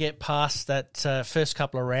just got to get past that first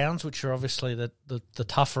couple of rounds, which are obviously the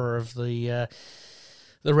tougher of the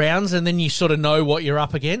rounds, and then you sort of know what you're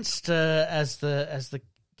up against as the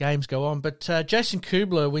games go on. But Jason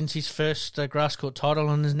Kubler wins his first grass court title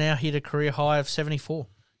and has now hit a career high of 74.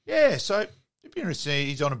 Yeah, so it'd be interesting.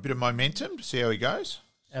 He's on a bit of momentum to see how he goes.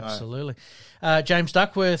 Absolutely. James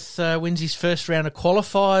Duckworth wins his first round of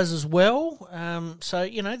qualifiers as well. So,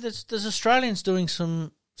 you know, there's Australians doing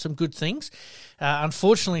some good things.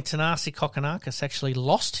 Unfortunately, Thanasi Kokkinakis actually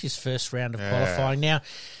lost his first round of qualifying. Now,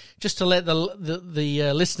 just to let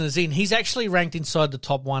the listeners in, he's actually ranked inside the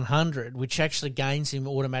top 100, which actually gains him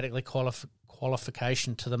automatically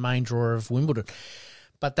qualification to the main draw of Wimbledon.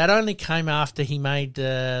 But that only came after he made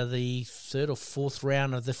the third or fourth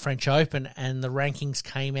round of the French Open, and the rankings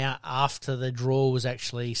came out after the draw was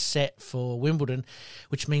actually set for Wimbledon,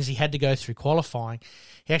 which means he had to go through qualifying.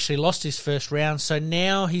 He actually lost his first round, so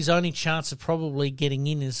now his only chance of probably getting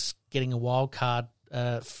in is getting a wild card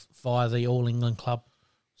via the All England Club.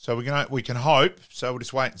 So we can hope. So we'll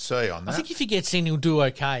just wait and see on that. I think if he gets in, he'll do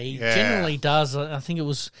okay. He generally does. I think it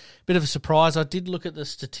was a bit of a surprise. I did look at the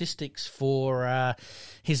statistics for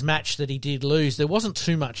his match that he did lose. There wasn't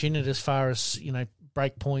too much in it as far as, you know,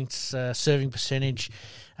 break points, serving percentage,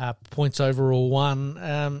 points overall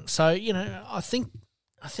won. So, you know, I think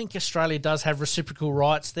Australia does have reciprocal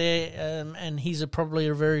rights there, and he's probably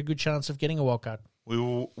a very good chance of getting a wild card. We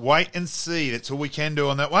will wait and see. That's all we can do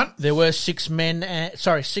on that one. There were 6 women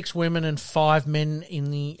and 5 men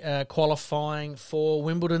in the qualifying for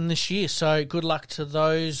Wimbledon this year. So good luck to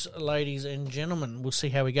those ladies and gentlemen. We'll see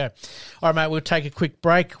how we go. All right, mate, we'll take a quick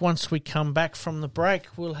break. Once we come back from the break,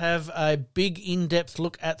 we'll have a big in-depth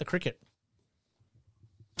look at the cricket.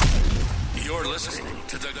 You're listening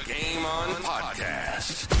to the Game On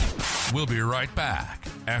podcast. We'll be right back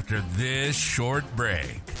after this short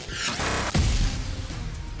break.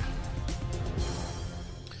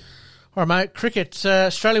 All right, mate, cricket.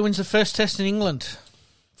 Australia wins the first test in England.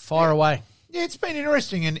 Fire away. Yeah, it's been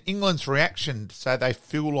interesting in England's reaction, so they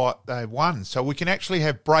feel like they won. So we can actually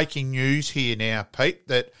have breaking news here now, Pete,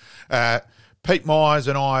 that Pete Myers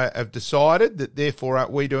and I have decided that therefore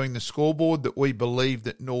we're doing the scoreboard, that we believe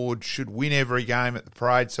that Nord should win every game at the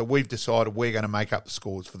Parade. So we've decided we're going to make up the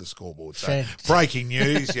scores for the scoreboard. So breaking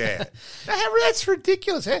news, yeah. Now, that's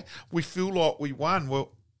ridiculous. Huh? We feel like we won.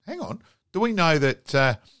 Well, hang on. Do we know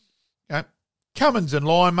that Cummins and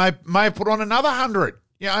Lyon may have put on another 100?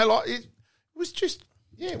 You know, like it was just...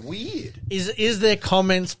 Yeah, weird. Is there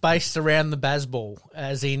comments based around the Bazball,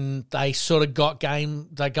 as in they sort of got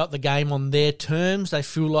the game on their terms? They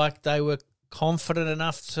feel like they were confident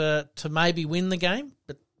enough to maybe win the game,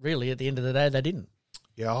 but really at the end of the day they didn't.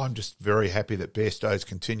 Yeah, I'm just very happy that Bairstow's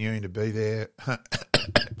continuing to be their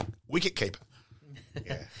wicket keeper.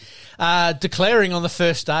 Yeah. Declaring on the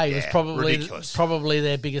first day was ridiculous. Probably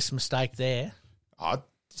their biggest mistake there.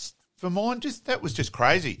 For mine, that was just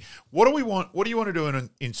crazy. What do we want? What do you want to do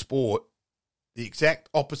in sport? The exact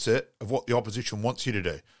opposite of what the opposition wants you to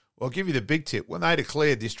do. Well, I'll give you the big tip. When they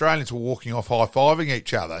declared, the Australians were walking off high-fiving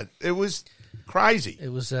each other. It was crazy. It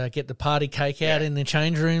was get the party cake out in the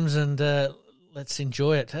change rooms and let's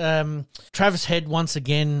enjoy it. Travis Head once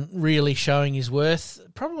again really showing his worth.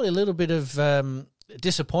 Probably a little bit of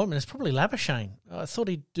disappointment. It's probably Labuschagne. I thought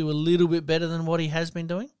he'd do a little bit better than what he has been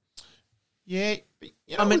doing. Yeah,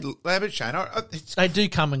 but, with Labuschagne, They do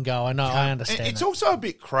come and go. I know. I understand. It's that. also a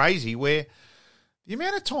bit crazy where the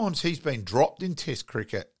amount of times he's been dropped in Test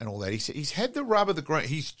cricket and all that. He's had the rub of the green.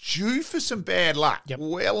 He's due for some bad luck,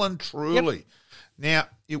 well and truly. Yep. Now,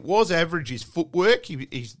 it was average, his footwork.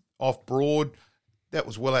 He's off broad. That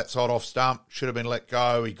was well outside off stump. Should have been let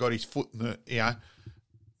go. He got his foot in the,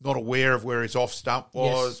 not aware of where his off stump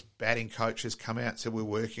was. Yes. Batting coaches come out and said, we're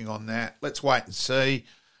working on that. Let's wait and see.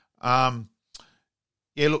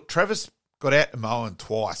 Look, Travis got out to Moen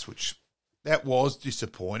twice, which that was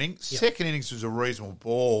disappointing. Yep. Second innings was a reasonable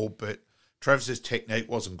ball, but Travis's technique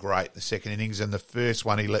wasn't great in the second innings. And the first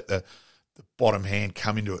one, he let the bottom hand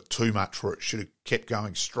come into it too much where it should have kept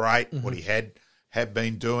going straight, what he had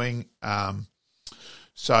been doing.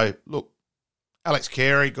 So, look, Alex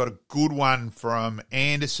Carey got a good one from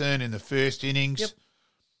Anderson in the first innings. Yep.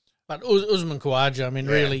 But Usman Khawaja,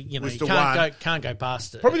 really, you can't go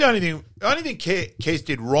past it. Probably the only thing Kes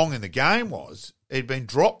did wrong in the game was he'd been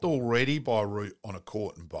dropped already by Root on a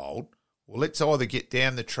caught and bowled. Well, let's either get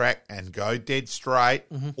down the track and go dead straight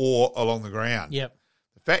or along the ground. Yep.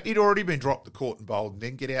 The fact he'd already been dropped the caught and bowled and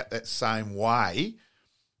then get out that same way,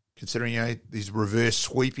 considering this reverse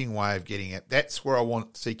sweeping way of getting it, that's where I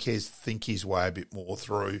want to see Kes think his way a bit more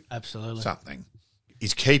through something.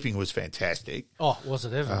 His keeping was fantastic. Oh, was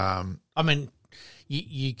it ever?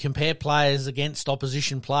 You compare players against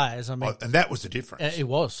opposition players. And that was the difference. It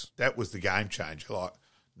was. That was the game changer. Like,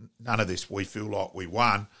 none of this we feel like we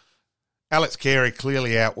won. Alex Carey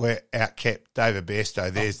clearly outkept David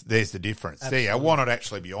Bairstow. There's the difference. Absolutely. There, why not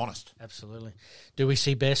actually be honest? Absolutely. Do we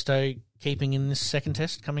see Bairstow keeping in this second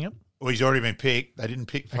test coming up? Well, he's already been picked. They didn't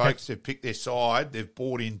pick folks. They've picked their side. They've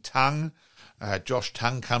brought in Tongue. Josh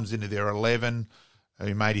Tongue comes into their 11.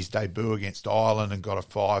 Who made his debut against Ireland and got a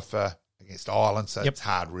 5 against Ireland, so it's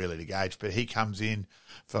hard really to gauge. But he comes in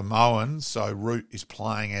for Moen, so Root is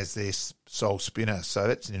playing as their sole spinner, so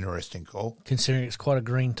that's an interesting call. Considering it's quite a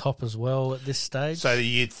green top as well at this stage. So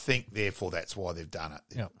you'd think, therefore, that's why they've done it.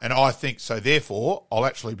 Yep. And I think, so therefore, I'll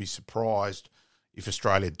actually be surprised if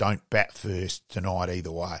Australia don't bat first tonight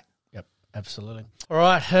either way. Absolutely. All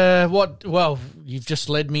right. You've just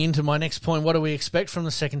led me into my next point. What do we expect from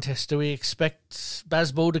the second test? Do we expect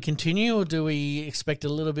Bazball to continue, or do we expect a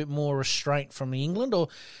little bit more restraint from England, or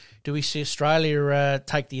do we see Australia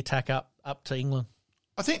take the attack up to England?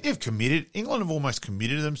 I think they've committed. England have almost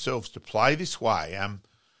committed themselves to play this way.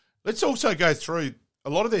 Let's also go through a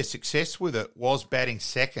lot of their success with it was batting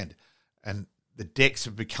second, and the decks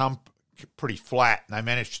have become pretty flat, and they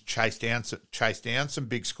managed to chase down some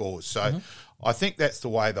big scores. So I think that's the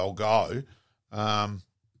way they'll go. And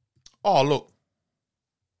let's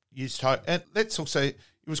also, it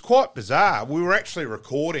was quite bizarre. We were actually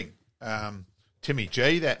recording Timmy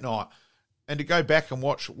G that night, and to go back and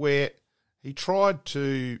watch where he tried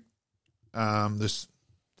to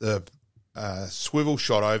the swivel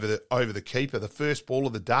shot over the keeper, the first ball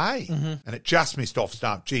of the day, and it just missed off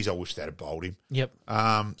stump. Geez, I wish that had bowled him. Yep.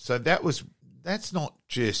 So that's not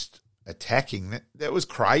just attacking. That was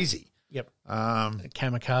crazy. Yep.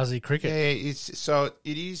 Kamikaze cricket. Yeah,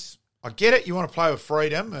 it is. I get it. You want to play with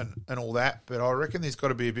freedom and all that, but I reckon there's got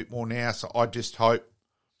to be a bit more now. So I just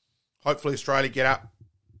hopefully Australia get up,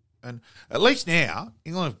 and at least now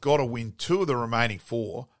England have got to win 2 of the remaining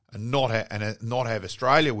 4. And not have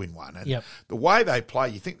Australia win one. And the way they play,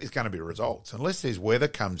 you think there's going to be results. Unless there's weather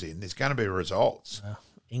comes in, there's going to be results.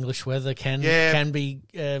 English weather can be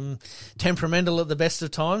temperamental at the best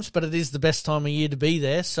of times, but it is the best time of year to be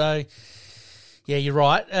there. So, yeah, you're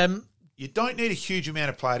right. You don't need a huge amount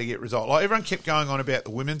of play to get results. Like everyone kept going on about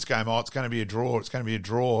the women's game. Oh, it's going to be a draw. It's going to be a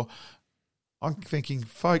draw. I'm thinking,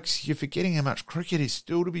 folks, you're forgetting how much cricket is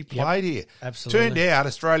still to be played here. Absolutely. Turned out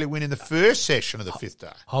Australia win in the first session of the 5th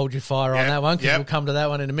day. Hold your fire on that one, because we'll come to that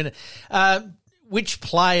one in a minute. Which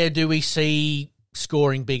player do we see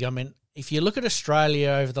scoring big? I mean, if you look at Australia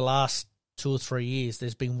over the last 2 or 3 years,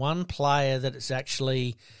 there's been one player that has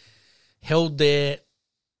actually held their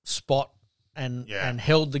spot and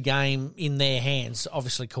held the game in their hands.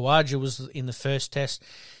 Obviously, Khawaja was in the first test.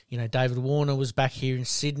 You know, David Warner was back here in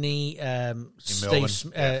Sydney. Steve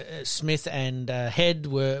Smith and Head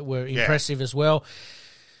were impressive as well.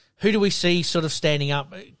 Who do we see sort of standing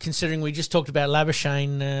up, considering we just talked about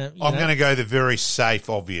Labuschagne? I'm going to go the very safe,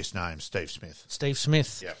 obvious name, Steve Smith. Steve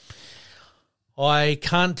Smith. Yep. I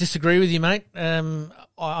can't disagree with you, mate.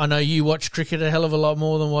 I know you watch cricket a hell of a lot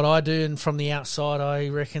more than what I do, and from the outside, I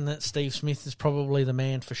reckon that Steve Smith is probably the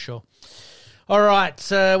man for sure. All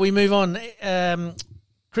right, we move on.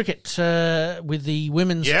 Cricket, with the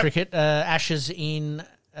women's cricket, Ashes in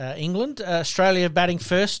England. Australia batting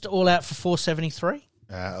first, all out for 473.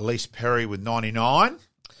 Elise Perry with 99.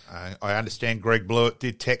 I understand Greg Blewett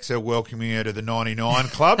did text her welcoming her to the 99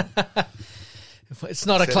 club. It's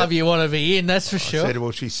not a club you want to be in, that's for sure. I said,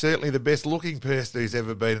 well, she's certainly the best looking person who's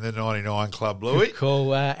ever been in the 99 club, Bluey. Good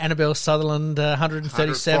call. Annabelle Sutherland,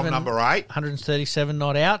 137. From number 8. 137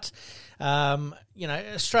 not out.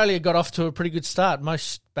 Australia got off to a pretty good start.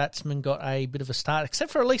 Most batsmen got a bit of a start,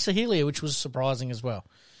 except for Elisa Healy, which was surprising as well.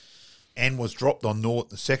 And was dropped on North in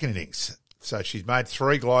the second innings. So she's made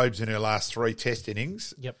 3 globes in her last 3 test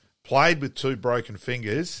innings. Yep. Played with 2 broken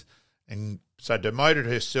fingers, and so demoted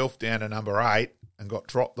herself down to number 8 and got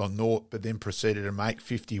dropped on North, but then proceeded to make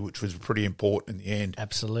 50, which was pretty important in the end.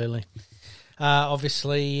 Absolutely.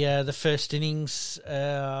 Obviously, the first innings,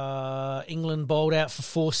 England bowled out for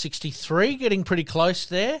 463, getting pretty close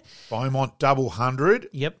there. Beaumont double 100.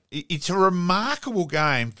 Yep. It's a remarkable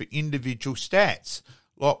game for individual stats.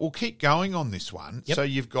 Like, we'll keep going on this one. Yep. So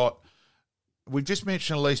you've got, we've just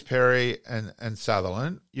mentioned Elise Perry and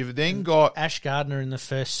Sutherland. You've then got Ash Gardner in the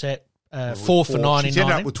first set, 4 for 99. She's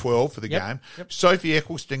ended up with 12 for the game. Yep. Sophie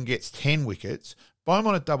Eccleston gets 10 wickets.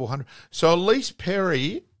 Beaumont at double 100. So Elise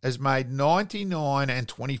Perry has made 99 and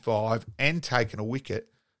 25 and taken a wicket,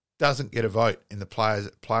 doesn't get a vote in the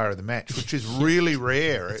player of the match, which is really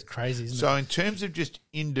rare. It's crazy, isn't it? So in terms of just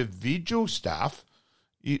individual stuff,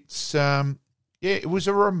 it's it was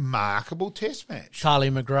a remarkable test match.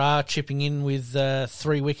 Talia McGrath chipping in with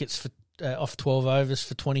 3 wickets for off 12 overs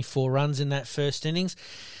for 24 runs in that first innings.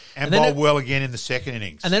 And bowled well again in the second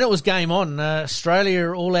innings. And then it was game on.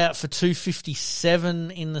 Australia all out for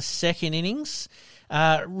 257 in the second innings.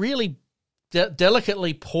 Really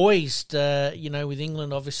delicately poised, with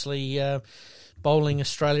England obviously bowling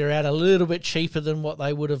Australia out a little bit cheaper than what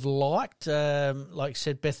they would have liked. Like I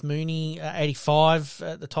said, Beth Mooney, 85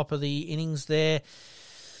 at the top of the innings there.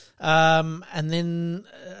 And then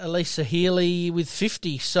Elisa Healy with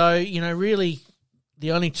 50. So, really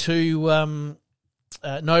the only 2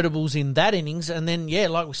 notables in that innings. And then,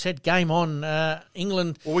 like we said, game on.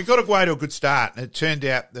 England. Well, we got away to a good start, and it turned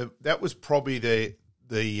out that was probably the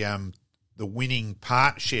winning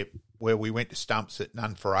partnership where we went to stumps at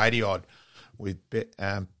none for 80 odd with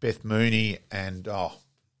Beth Mooney and the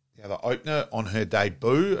other opener on her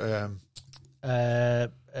debut.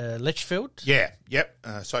 Litchfield.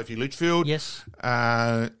 Sophie Litchfield. Yes.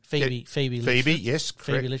 Phoebe. Litchfield. Yes.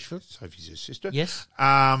 Correct. Phoebe Litchfield. Sophie's her sister. Yes.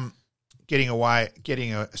 Getting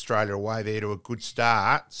Australia away there to a good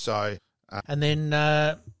start. So, and then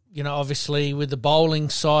obviously with the bowling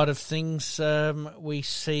side of things, we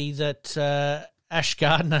see that Ash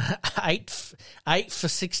Gardner 8 for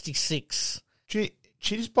 66. She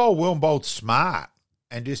just bowled well and bowled smart,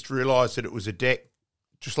 and just realised that it was a deck.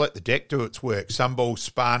 Just let the deck do its work. Some balls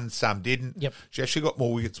spun, some didn't. Yep. She actually got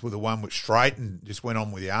more wickets with the one which straight and just went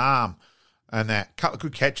on with the arm. And that couple of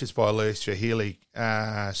good catches by Elisa Healy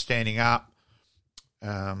standing up.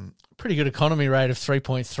 Pretty good economy rate of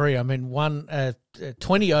 3.3. I mean,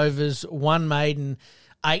 20 overs, 1 maiden,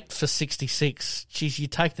 8 for 66. Geez, you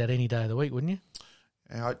take that any day of the week, wouldn't you?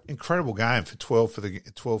 Incredible game for 12 for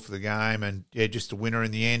the game, and just the winner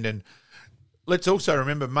in the end. And let's also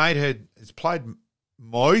remember, has played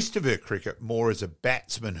most of her cricket more as a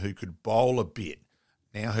batsman who could bowl a bit.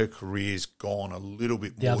 Now her career's gone a little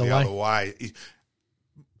bit more the other way.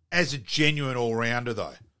 As a genuine all-rounder,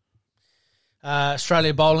 though.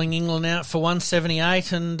 Australia bowling England out for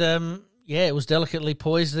 178, and it was delicately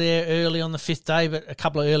poised there early on the 5th day, but a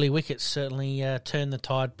couple of early wickets certainly turned the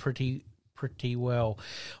tide pretty well.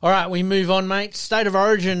 All right, we move on, mate. State of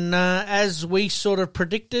Origin, as we sort of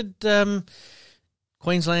predicted,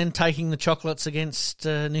 Queensland taking the chocolates against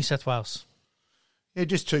New South Wales. Yeah,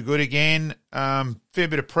 just too good again. Fair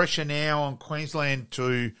bit of pressure now on Queensland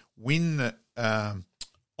to win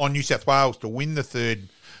on New South Wales to win the third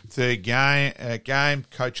game.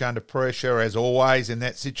 Coach under pressure as always in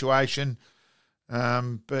that situation.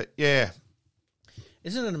 But yeah.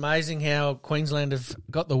 Isn't it amazing how Queensland have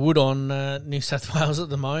got the wood on New South Wales at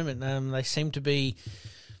the moment? They seem to be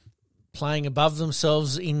playing above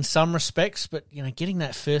themselves in some respects, but getting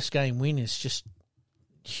that first game win is just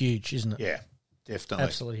huge, isn't it? Yeah, definitely.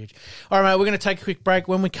 Absolutely huge. All right, mate, we're going to take a quick break.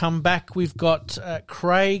 When we come back, we've got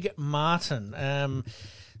Craig Martin.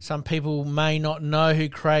 Some people may not know who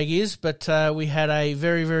Craig is, but we had a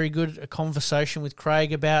very, very good conversation with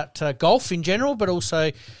Craig about golf in general, but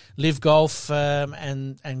also live golf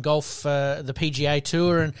and golf, the PGA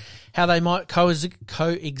Tour, and how they might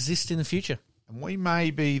coexist in the future. And we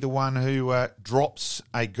may be the one who drops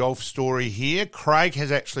a golf story here. Craig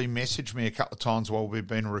has actually messaged me a couple of times while we've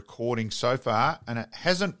been recording so far, and it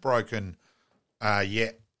hasn't broken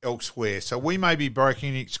yet elsewhere. So we may be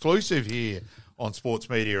breaking an exclusive here on Sports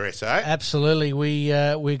Media SA. Absolutely.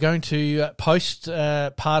 We're going to post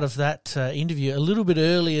part of that interview a little bit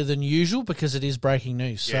earlier than usual because it is breaking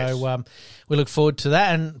news. Yes. So we look forward to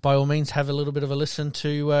that, and by all means have a little bit of a listen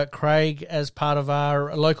to Craig as part of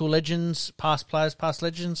our Local Legends, Past Players, Past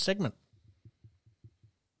Legends segment.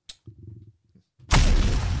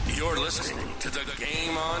 You're listening to the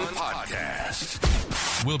Game On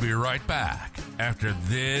Podcast. We'll be right back after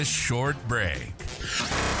this short break.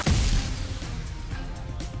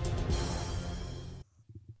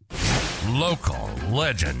 Local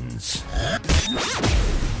Legends.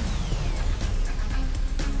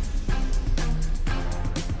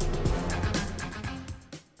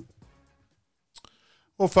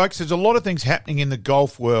 Well, folks, there's a lot of things happening in the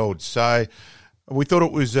golf world, so we thought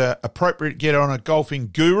it was appropriate to get on a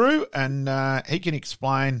golfing guru, and he can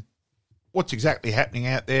explain what's exactly happening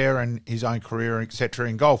out there and his own career, etc.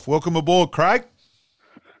 in golf. Welcome aboard, Craig.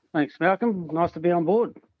 Thanks, Malcolm. Nice to be on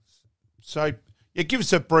board. So, yeah, give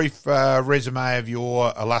us a brief resume of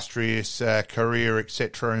your illustrious career,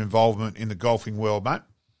 etc., involvement in the golfing world, mate.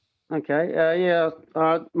 Okay.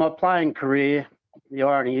 My playing career, the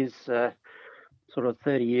irony is sort of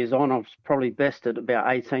 30 years on. I was probably best at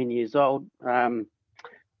about 18 years old.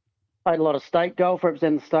 Played a lot of state golf,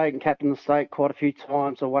 represented the state and captained the state quite a few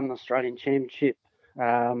times. I won an Australian championship.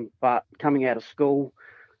 But coming out of school,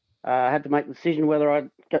 I had to make the decision whether I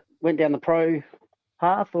went down the pro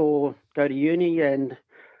path or go to uni, and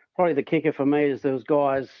probably the kicker for me is there was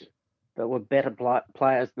guys that were better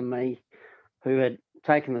players than me who had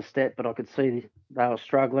taken the step, but I could see they were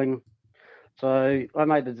struggling. So I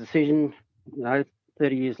made the decision,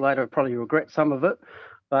 30 years later, I probably regret some of it,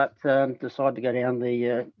 but decided to go down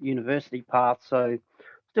the university path. So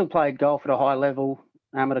still played golf at a high level,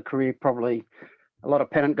 amateur career, probably a lot of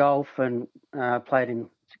pennant golf, and played in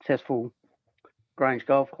successful Grange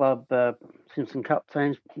Golf Club, Simpson Cup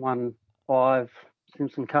teams, won 5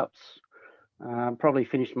 Simpson Cups. Probably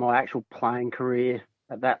finished my actual playing career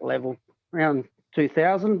at that level around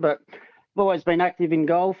 2000, but I've always been active in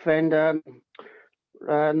golf, and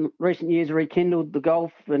recent years rekindled the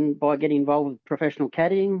golf and by getting involved with professional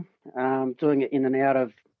caddying, doing it in and out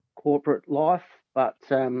of corporate life. But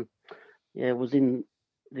was in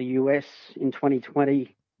the US in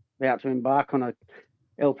 2020, about to embark on a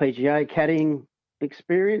LPGA caddying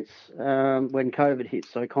experience when COVID hit.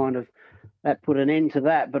 So kind of that put an end to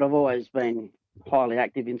that. But I've always been highly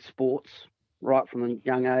active in sports right from a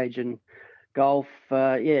young age, and golf,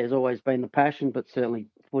 has always been the passion, but certainly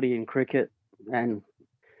footy and cricket and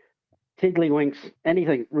tiddlywinks,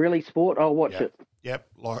 anything really sport, I'll watch it. Yep,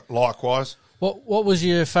 likewise. What was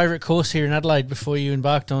your favourite course here in Adelaide before you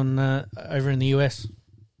embarked on over in the US?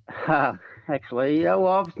 Actually,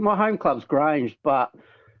 my home club's Grange, but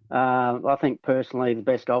I think personally the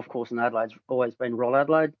best golf course in Adelaide's always been Royal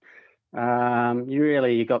Adelaide.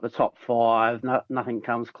 You got the top 5, nothing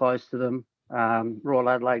comes close to them. Royal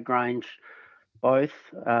Adelaide, Grange, both.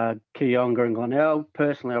 Kooyonga and Glenelg.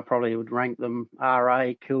 Personally, I probably would rank them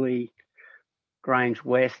RA, Cooey, Grange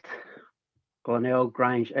West, Glenelg,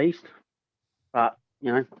 Grange East. But,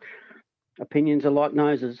 opinions are like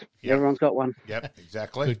noses. Yep. Everyone's got one. Yep,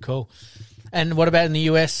 exactly. Good call. And what about in the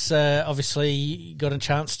US? Obviously, you got a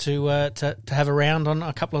chance to have a round on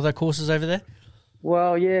a couple of their courses over there?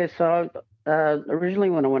 Well, yeah. So originally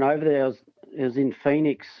when I went over there, it was in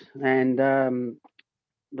Phoenix, and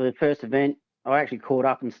the first event, I actually caught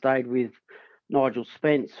up and stayed with Nigel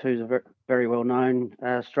Spence, who's a very well-known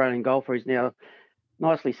Australian golfer. He's now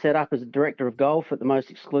nicely set up as a director of golf at the most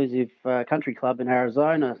exclusive country club in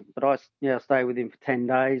Arizona. But I stayed with him for 10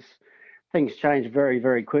 days. Things changed very,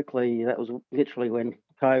 very quickly. That was literally when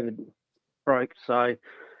COVID broke. So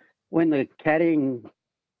when the caddying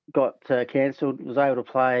got cancelled, was able to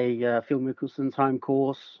play Phil Mickelson's home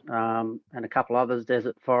course and a couple others,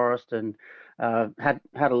 Desert Forest, and had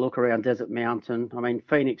a look around Desert Mountain. I mean,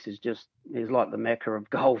 Phoenix is like the mecca of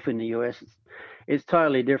golf in the US. It's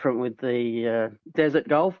totally different with the desert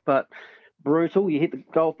golf, but brutal. You hit the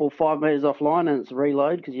golf ball 5 meters offline and it's a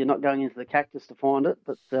reload because you're not going into the cactus to find it.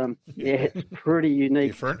 But it's pretty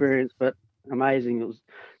unique experience, but amazing.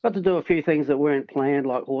 Got to do a few things that weren't planned,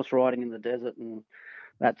 like horse riding in the desert and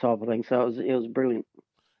that type of thing. So it was brilliant.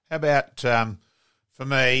 How about for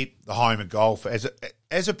me, the home of golf,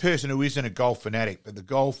 as a person who isn't a golf fanatic, but the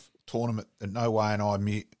golf tournament that no way and I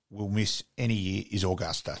will miss any year is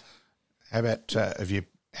Augusta. How about, have you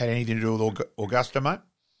had anything to do with Augusta, mate?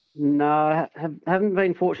 No, I haven't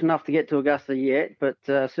been fortunate enough to get to Augusta yet, but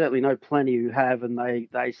certainly know plenty who have, and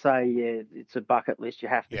they say, it's a bucket list, you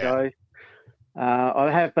have to go. I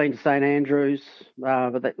have been to St Andrews,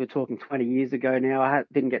 but we're talking 20 years ago now. I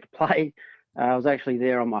didn't get to play I was actually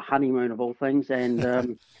there on my honeymoon of all things,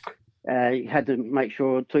 and had to make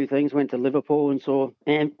sure two things: went to Liverpool and saw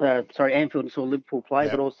Anfield and saw Liverpool play,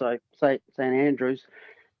 Yep. but also St Andrews.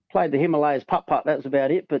 Played the Himalayas putt. That was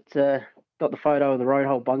about it, but got the photo of the road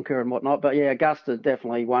hole bunker and whatnot. But yeah, Augusta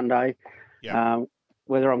definitely one day. Yep.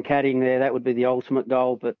 Whether I'm caddying there, that would be the ultimate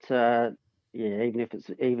goal. But yeah, even if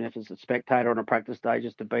it's a spectator on a practice day,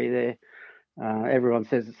 just to be there. Everyone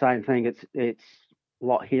says the same thing. It's a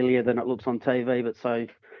lot hillier than it looks on TV, but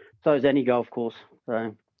so is any golf course.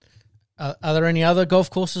 So, are there any other golf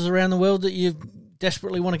courses around the world that you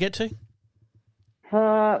desperately want to get to?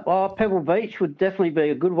 Well, Pebble Beach would definitely be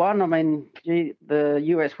a good one. I mean, the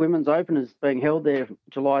US Women's Open is being held there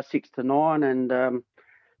July 6 to 9, and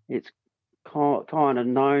it's kind of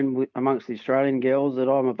known amongst the Australian girls that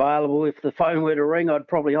I'm available. If the phone were to ring, I'd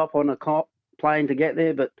probably hop on a plane to get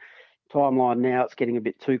there, but timeline now, it's getting a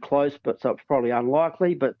bit too close, but so it's probably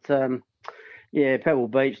unlikely. But yeah, Pebble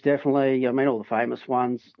Beach definitely. I mean, all the famous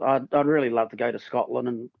ones. I'd really love to go to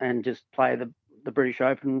Scotland and just play the British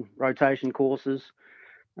Open rotation courses.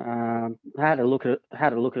 Had a look at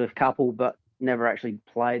a couple, but never actually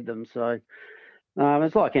played them. So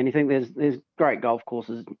it's like anything. There's great golf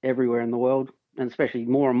courses everywhere in the world, and especially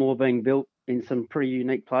more and more being built in some pretty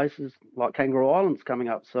unique places, like Kangaroo Island's coming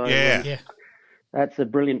up. So Yeah. that's a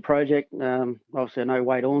brilliant project. Obviously, I know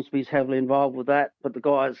Wade Ormsby's heavily involved with that, but the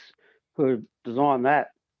guys who designed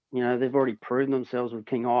that, they've already proven themselves with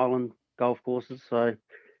King Island golf courses. So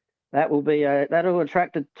that'll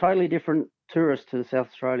attract a totally different tourist to South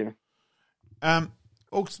Australia.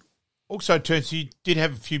 Also, Terence, you did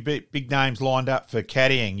have a few big names lined up for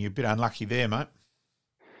caddying. You're a bit unlucky there, mate.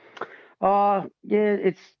 Yeah,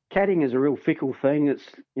 caddying is a real fickle thing.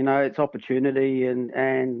 It's opportunity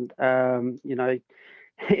and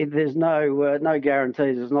there's no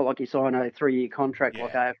guarantees. It's not like you sign a 3-year contract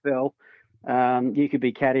like AFL. You could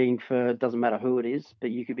be caddying for, doesn't matter who it is,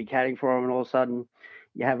 but you could be caddying for them and all of a sudden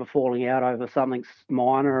you have a falling out over something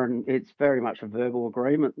minor, and it's very much a verbal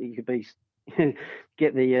agreement. You could be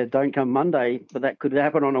get the don't come Monday, but that could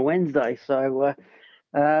happen on a Wednesday. So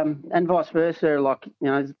and vice versa. Like,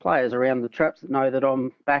 there's players around the traps that know that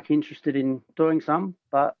I'm back interested in doing some,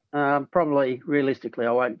 but probably realistically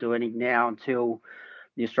I won't do any now until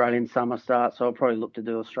the Australian summer starts. So I'll probably look to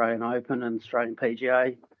do Australian Open and Australian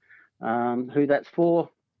PGA. Who that's for,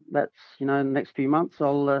 that's, in the next few months,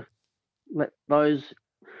 I'll let those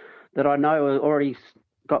that I know are already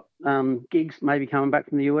got gigs maybe coming back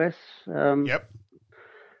from the US.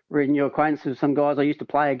 Reading your acquaintance with some guys I used to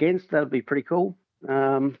play against, that would be pretty cool,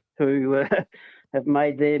 who have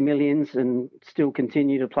made their millions and still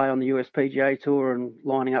continue to play on the US PGA Tour and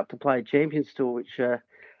lining up to play Champions Tour, which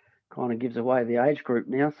kind of gives away the age group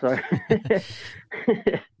now. So,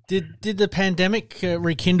 did the pandemic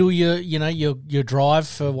rekindle your drive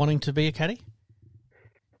for wanting to be a caddy?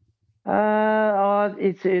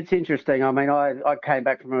 It's interesting. I mean, I came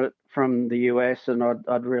back from the US and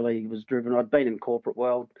I'd really was driven. I'd been in the corporate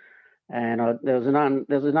world, and there was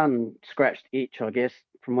an unscratched itch, I guess,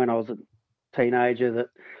 from when I was a teenager, that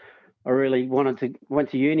I really went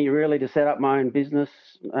to uni really to set up my own business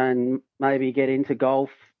and maybe get into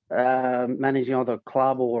golf, managing either a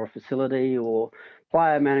club or a facility or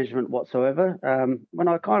player management whatsoever. When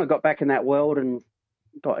I kind of got back in that world and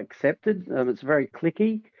got accepted, it's very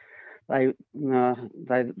cliquey.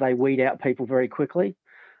 They weed out people very quickly,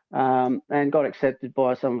 and got accepted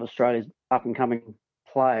by some of Australia's up and coming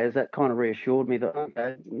players. That kind of reassured me that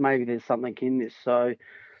okay, maybe there's something in this. So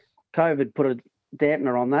COVID put a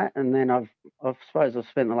dampener on that, and then I suppose I've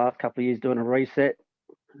spent the last couple of years doing a reset.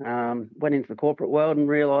 Went into the corporate world and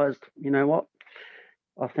realised, you know what,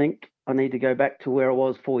 I think I need to go back to where I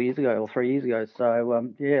was 4 years ago or 3 years ago. So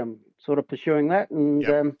I'm sort of pursuing that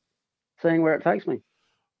and seeing where it takes me.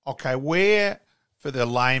 Okay, where for the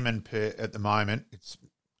layman at the moment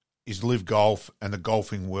is Live Golf and the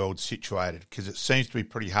golfing world situated? Because it seems to be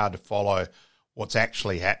pretty hard to follow what's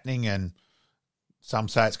actually happening, and some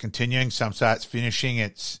say it's continuing, some say it's finishing.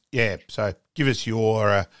 So give us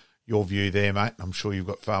your view there, mate. I'm sure you've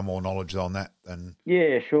got far more knowledge on that than...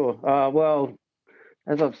 Yeah, sure. Well,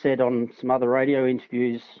 as I've said on some other radio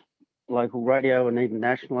interviews, local radio and even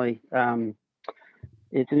nationally,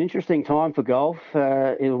 it's an interesting time for golf.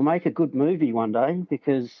 It'll make a good movie one day,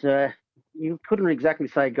 because you couldn't exactly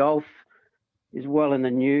say golf is well in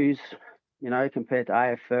the news, compared to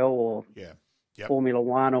AFL or Formula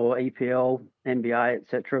One or EPL, NBA,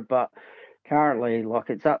 etc. But currently,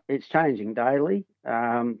 it's changing daily.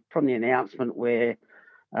 From the announcement where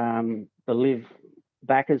the Live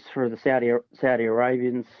backers for the Saudi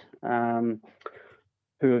Arabians,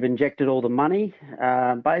 who have injected all the money.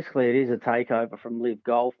 Basically, it is a takeover from Live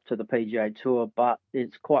Golf to the PGA Tour, but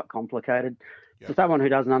it's quite complicated. Yep. For someone who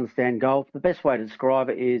doesn't understand golf, the best way to describe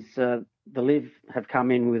it is the Live have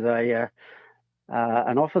come in with an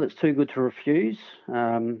offer that's too good to refuse.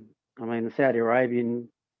 The Saudi Arabian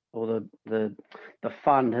or the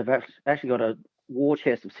fund have actually got a war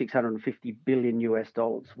chest of $650 billion US,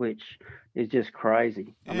 which is just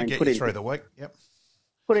crazy. Yeah, get you through the week. Yep.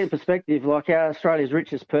 Put it in perspective, like Australia's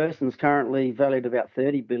richest person is currently valued about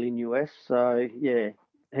 $30 billion US. So yeah,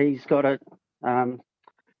 he's got it.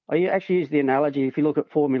 I actually use the analogy. If you look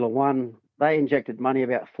at Formula One, they injected money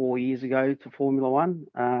about 4 years ago to Formula One,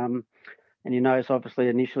 and you notice obviously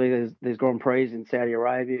initially there's Grand Prix in Saudi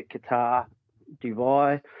Arabia, Qatar,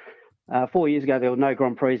 Dubai. 4 years ago there were no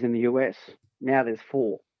Grand Prix in the US. Now there's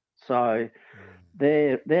 4. So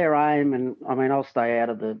their aim, and I mean I'll stay out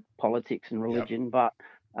of the politics and religion, but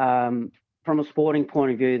from a sporting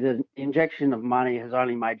point of view, the injection of money has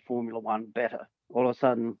only made Formula One better. All of a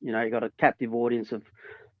sudden, you know, you've got a captive audience of,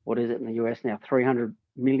 what is it in the US now, 300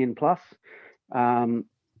 million plus.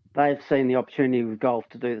 They've seen the opportunity with golf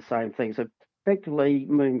to do the same thing. So effectively,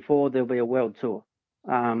 moving forward, there'll be a world tour.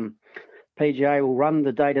 PGA will run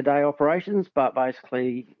the day-to-day operations, but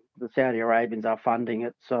basically the Saudi Arabians are funding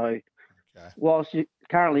it. So whilst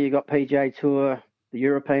currently you've got PGA Tour, the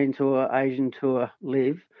European Tour, Asian Tour,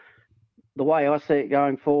 Live, the way I see it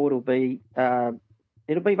going forward will be,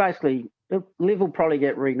 it'll be basically, Live will probably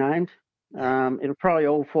get renamed. It'll probably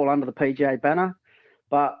all fall under the PGA banner,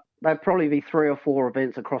 but there'll probably be 3 or 4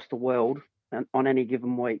 events across the world on any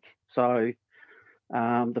given week. So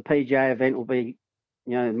the PGA event will be,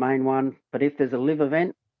 you know, the main one. But if there's a Live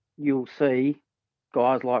event, you'll see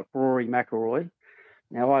guys like Rory McIlroy.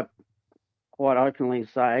 Now, I quite openly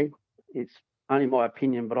say it's only my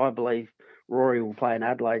opinion, but I believe Rory will play in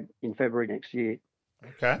Adelaide in February next year.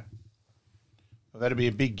 Okay. Well, that'll be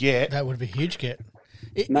a big get. That would be a huge get.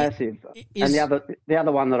 Massive. And the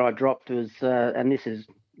other one that I dropped was, and this is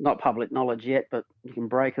not public knowledge yet, but you can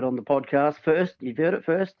break it on the podcast first. You've heard it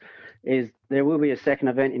first. Is there will be a second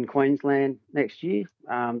event in Queensland next year.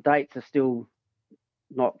 Dates are still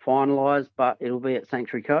not finalised, but it'll be at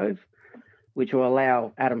Sanctuary Cove, which will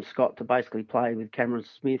allow Adam Scott to basically play with Cameron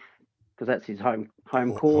Smith because that's his home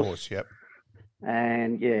course. Yep.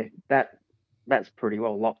 And yeah, that's pretty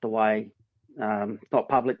well locked away. Not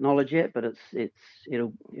public knowledge yet, but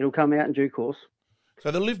it'll come out in due course. So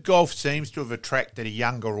the Live Golf seems to have attracted a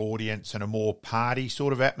younger audience and a more party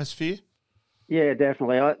sort of atmosphere. Yeah,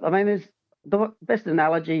 definitely. I mean, there's the best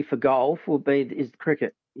analogy for golf is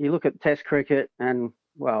cricket. You look at Test cricket, and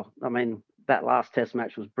well, I mean that last Test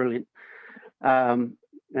match was brilliant, and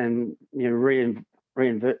you know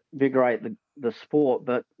reinvigorate the sport.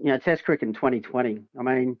 But you know, Test cricket in 2020. I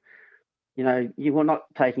mean, you know, you were not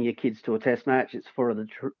taking your kids to a Test match. It's for the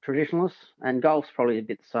traditionalists, and golf's probably a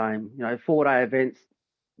bit the same. You know, 4-day events.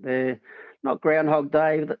 They're not Groundhog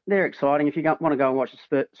Day, but they're exciting. If you want to go and watch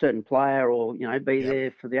a certain player or, you know, be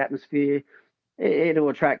there for the atmosphere, it'll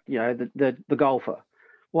attract, you know, the golfer.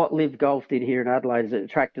 What Live Golf did here in Adelaide is it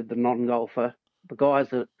attracted the non-golfer, the guys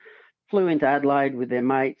that flew into Adelaide with their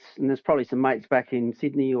mates, and there's probably some mates back in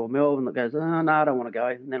Sydney or Melbourne that goes, oh, no, I don't want to go.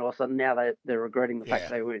 And then all of a sudden now they're regretting the fact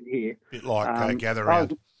they weren't here. A bit like gather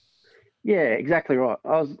round. Yeah, exactly right.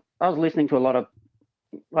 I was listening to a lot of,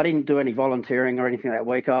 I didn't do any volunteering or anything that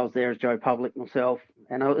week. I was there as Joe Public myself,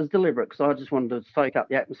 and it was deliberate because I just wanted to soak up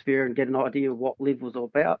the atmosphere and get an idea of what Live was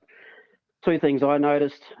all about. 2 things I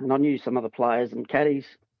noticed, and I knew some of the players and caddies.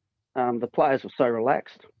 The players were so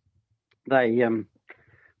relaxed. They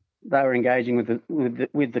were engaging with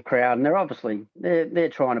the crowd, and they're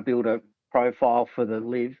trying to build a profile for the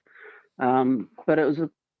Live. But it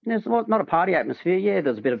was not a party atmosphere. Yeah,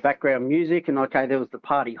 there was a bit of background music, and okay, there was the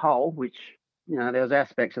party hole, which, you know, there was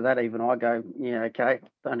aspects of that. Even I go, yeah, okay,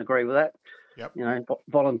 don't agree with that. Yep. You know,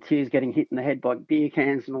 volunteers getting hit in the head by beer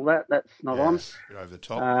cans and all that. That's not on. Bit over the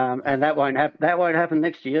top. And that won't happen. That won't happen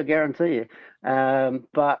next year, I guarantee you.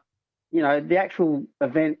 But you know, the actual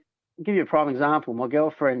event. I'll give you a prime example. My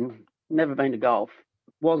girlfriend, never been to golf,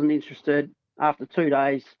 wasn't interested. After 2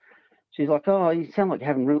 days, she's like, "Oh, you sound like you're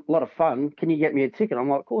having a lot of fun. Can you get me a ticket?" I'm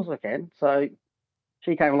like, "Of course I can." So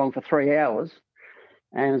she came along for 3 hours,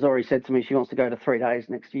 and has already said to me she wants to go to 3 days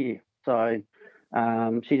next year. So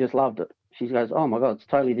she just loved it. She goes, "Oh my God, it's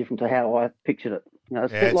totally different to how I pictured it." You know,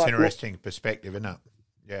 it's interesting perspective, isn't it?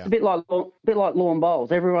 Yeah, a bit like lawn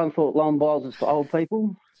bowls. Everyone thought lawn bowls is for old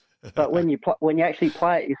people, but when you actually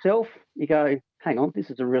play it yourself, you go, "Hang on, this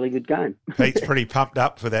is a really good game." Pete's pretty pumped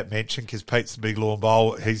up for that mention because Pete's the big lawn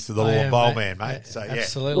bowl. He's the lawn bowl man, mate. So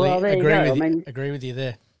absolutely, well, agree with you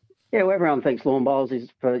there. Yeah, well, everyone thinks lawn bowls is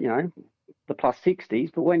for, the plus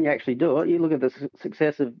 60s, but when you actually do it, you look at the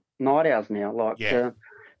success of night owls now. Like, Yeah.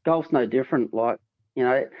 golf's no different. Like,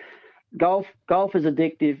 golf is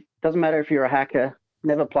addictive. Doesn't matter if you're a hacker,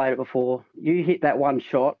 never played it before. You hit that one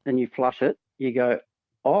shot and you flush it, you go,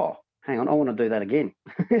 oh, hang on, I want to do that again.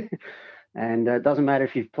 And it doesn't matter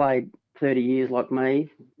if you've played 30 years like me.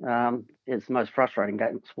 It's the most frustrating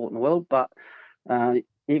sport in the world, but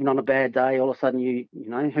even on a bad day, all of a sudden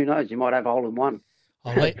who knows, you might have a hole in one.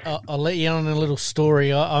 I'll let you on a little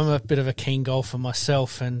story. I'm a bit of a keen golfer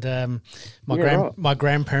myself, and my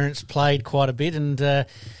grandparents played quite a bit and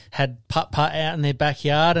had putt out in their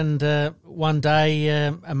backyard. And one day,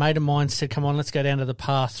 a mate of mine said, "Come on, let's go down to the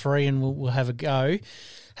par 3 and we'll have a go."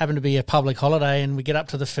 Happened to be a public holiday, and we get up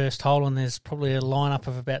to the first hole, and there's probably a lineup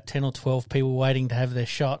of about 10 or 12 people waiting to have their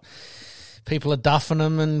shot. People are duffing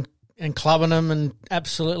them and clubbing them and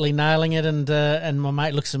absolutely nailing it. And my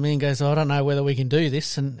mate looks at me and goes, "I don't know whether we can do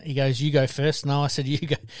this." And he goes, "You go first." No, I said,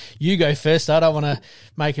 you go first. I don't want to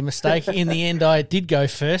make a mistake. In the end, I did go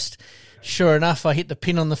first. Sure enough, I hit the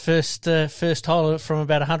pin on the first hole from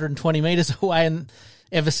about 120 metres away. And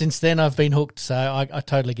ever since then, I've been hooked. So I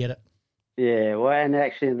totally get it. Yeah, well, and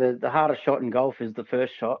actually the hardest shot in golf is the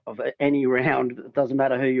first shot of any round. It doesn't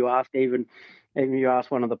matter who you ask, even you ask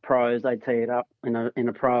one of the pros, they tee it up in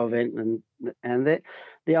a pro event, and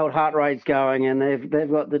the old heart rate's going, and they've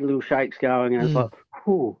got the little shakes going, and it's like,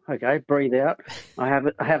 whew, okay, breathe out. I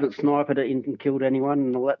haven't sniped it and killed anyone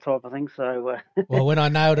and all that type of thing. So well, when I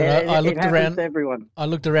nailed it, I looked around. Everyone. I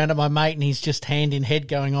looked around at my mate, and he's just hand in head,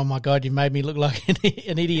 going, "Oh my God, you made me look like an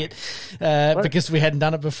idiot," because we hadn't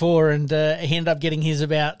done it before, and he ended up getting his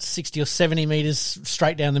about 60 or 70 metres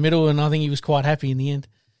straight down the middle, and I think he was quite happy in the end.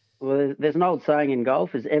 Well, there's an old saying in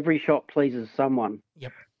golf: is every shot pleases someone.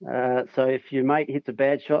 Yep. So if your mate hits a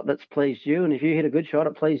bad shot, that's pleased you, and if you hit a good shot,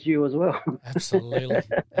 it pleased you as well.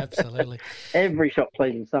 Absolutely. Every shot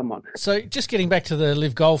pleases someone. So just getting back to the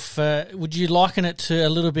Live Golf, would you liken it to a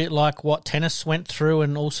little bit like what tennis went through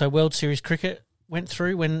and also World Series cricket went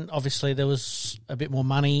through, when obviously there was a bit more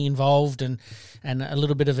money involved and a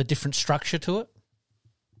little bit of a different structure to it?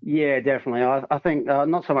 Yeah, definitely. I think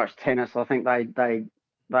not so much tennis. I think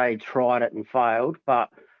they tried it and failed, but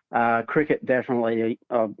cricket definitely,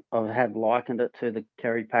 I have likened it to the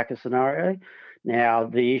Kerry Packer scenario. Now,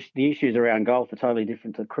 the issues around golf are totally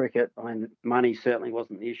different to cricket. I mean, money certainly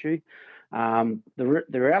wasn't the issue. The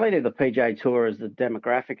reality of the PGA Tour is the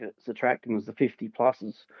demographic it's attracting was the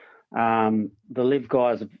 50-plussers. The Live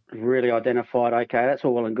guys have really identified, okay, that's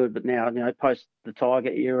all well and good, but now, post the Tiger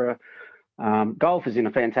era, golf is in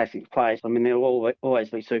a fantastic place. I mean, there will always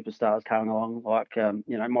be superstars coming along, like,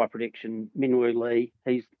 my prediction, Minwoo Lee,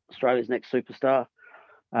 he's Australia's next superstar.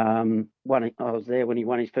 I was there when he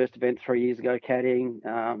won his first event 3 years ago, caddying,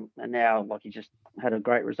 and now, he just had a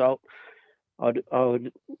great result. I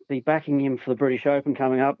would be backing him for the British Open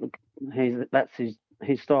coming up. That's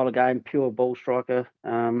his style of game, pure ball striker.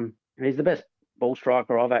 He's the best ball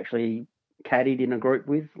striker I've actually caddied in a group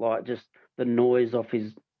with. Just the noise of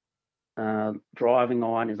his driving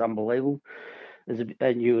iron is unbelievable.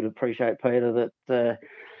 And you would appreciate, Peter, that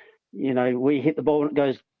we hit the ball and it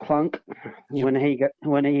goes clunk. Yep.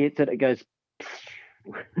 When he hits it, it goes.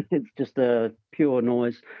 It's just a pure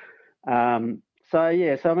noise. So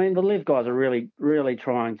I mean, the Live guys are really, really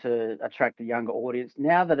trying to attract a younger audience.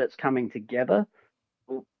 Now that it's coming together,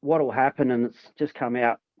 what will happen, and it's just come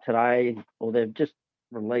out today, or they've just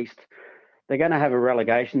released, they're going to have a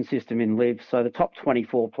relegation system in Live. So the top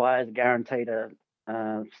 24 players are guaranteed to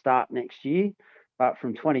start next year. But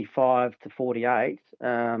from 25 to 48,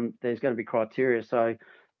 there's going to be criteria. So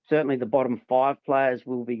certainly the bottom 5 players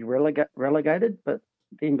will be relegated, but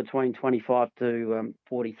in between 25 to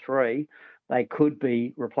 43, they could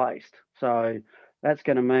be replaced. So that's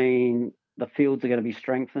going to mean the fields are going to be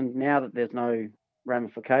strengthened now that there's no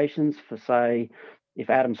ramifications for, say, if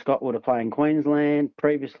Adam Scott were to play in Queensland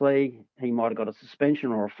previously, he might have got a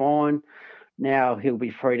suspension or a fine. Now he'll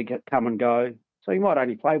be free to come and go. So he might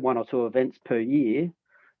only play 1 or 2 events per year,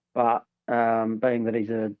 but being that he's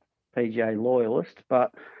a PGA loyalist,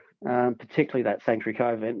 but particularly that Sanctuary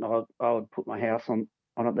Cove event, I would put my house on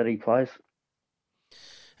it that he plays.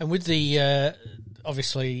 And with the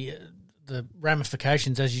obviously the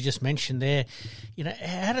ramifications, as you just mentioned there,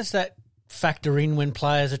 how does that factor in when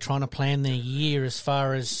players are trying to plan their year as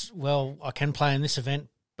far as, well, I can play in this event,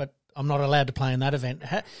 but I'm not allowed to play in that event?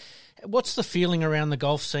 What's the feeling around the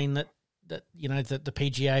golf scene that the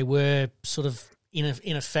PGA were sort of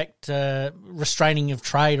in effect restraining of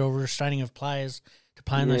trade or restraining of players to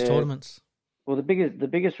play in those tournaments? Well,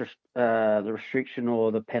 the restriction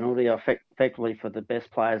or the penalty effectively for the best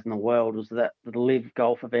players in the world was that the live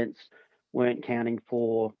golf events weren't counting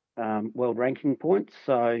for world ranking points.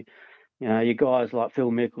 So, your guys like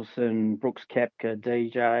Phil Mickelson, Brooks Koepka,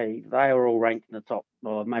 DJ, they were all ranked in the top,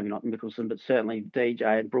 or maybe not Mickelson, but certainly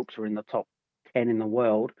DJ and Brooks were in the top 10 in the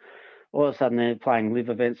world. All of a sudden they're playing live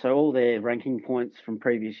events, so all their ranking points from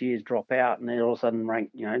previous years drop out, and they're all of a sudden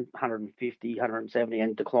ranked, 150, 170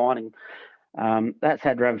 and declining. That's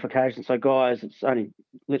had ramifications. So guys, it's only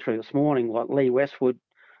literally this morning, like Lee Westwood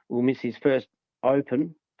will miss his first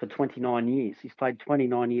Open for 29 years. He's played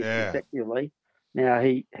 29 years consecutively. Now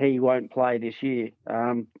he won't play this year.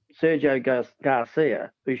 Sergio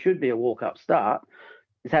Garcia, who should be a walk-up start,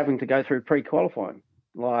 is having to go through pre-qualifying.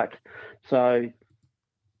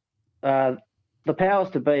 The powers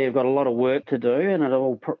to be have got a lot of work to do, and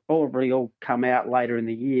it'll probably all come out later in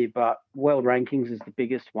the year. But world rankings is the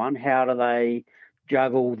biggest one. How do they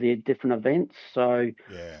juggle the different events? So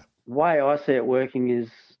the way I see it working is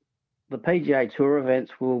the PGA Tour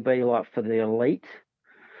events will be like for the elite.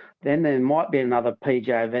 Then there might be another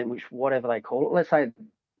PGA event, which whatever they call it. Let's say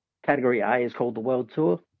category A is called the World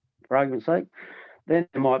Tour, for argument's sake. Then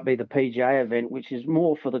there might be the PGA event, which is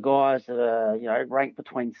more for the guys that are, ranked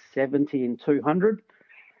between 70 and 200.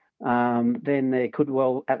 Then there could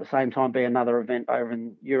well, at the same time, be another event over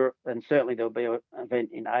in Europe, and certainly there'll be an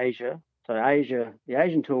event in Asia. So the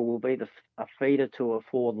Asian Tour will be a feeder tour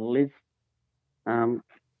for the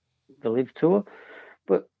Live Tour,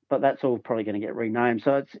 but that's all probably going to get renamed.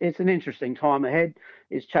 So it's an interesting time ahead.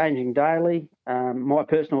 It's changing daily. My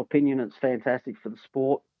personal opinion, it's fantastic for the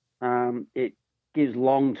sport. It gives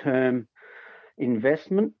long-term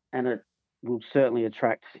investment, and it will certainly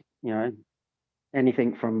attract,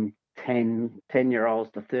 anything from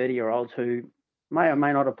 10-year-olds to 30-year-olds who may or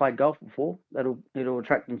may not have played golf before. It'll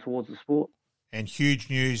attract them towards the sport. And huge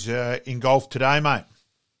news in golf today, mate.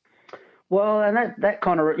 Well, and that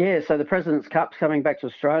kind of, so the President's Cup's coming back to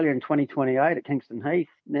Australia in 2028 at Kingston Heath.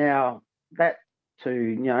 Now, that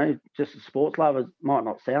to, just as sports lovers might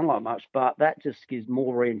not sound like much, but that just gives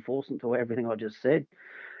more reinforcement to everything I just said.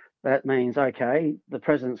 That means, okay, the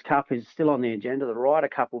President's Cup is still on the agenda. The Ryder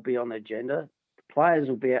Cup will be on the agenda. The players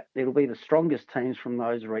it'll be the strongest teams from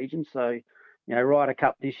those regions. So, Ryder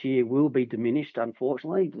Cup this year will be diminished,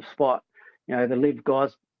 unfortunately, despite, the live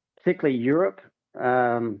guys, particularly Europe,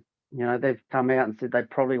 they've come out and said they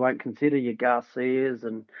probably won't consider your Garcias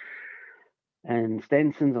and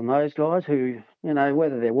Stensons and those guys who,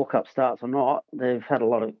 whether they're walk-up starts or not, they've had a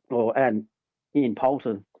lot of, and Ian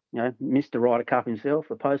Poulter, Mr. Ryder Cup himself,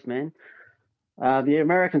 the postman. The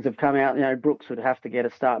Americans have come out, Brooks would have to get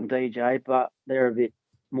a start in DJ, but they're a bit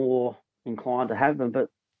more inclined to have them. But,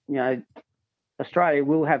 Australia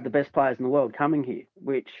will have the best players in the world coming here,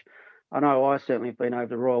 which I know I certainly have been over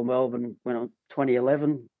to Royal Melbourne when in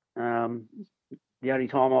 2011. The only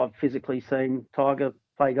time I've physically seen Tiger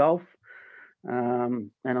play golf.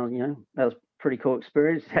 And that was a pretty cool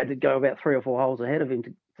experience. Had to go about 3 or 4 holes ahead of him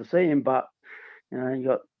to see him, but you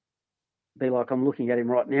got be like I'm looking at him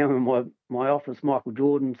right now in my office, Michael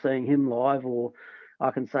Jordan, seeing him live, or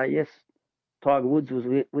I can say yes, Tiger Woods was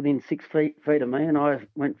within 6 feet of me, and I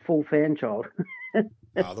went full fan child.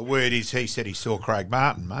 The word is he said he saw Craig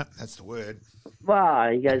Martin, mate. That's the word.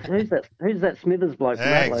 Wow, he goes, who's that Smithers bloke?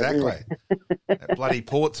 Yeah, exactly. That bloody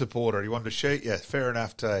Port supporter. He wanted to shoot you. Fair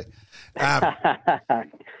enough, too.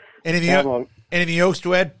 Anything else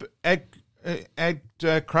to add,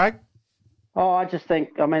 Craig? Oh, I just think,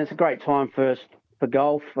 it's a great time for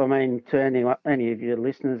golf. To any of your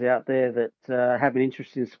listeners out there that have an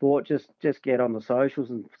interest in sport, just get on the socials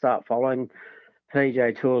and start following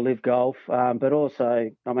PGA Tour, Live Golf, but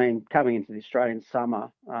also, coming into the Australian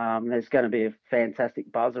summer, there's going to be a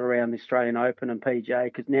fantastic buzz around the Australian Open and PGA,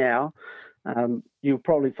 because now you'll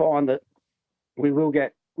probably find that we will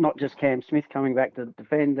get not just Cam Smith coming back to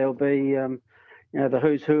defend. There'll be, the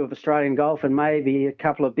who's who of Australian golf, and maybe a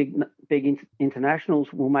couple of big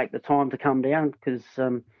internationals will make the time to come down, because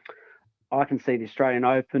I can see the Australian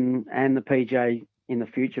Open and the PGA in the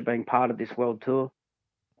future being part of this World Tour.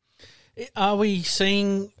 Are we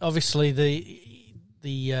seeing, obviously,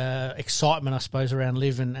 the excitement, I suppose, around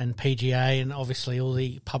Live and PGA, and obviously all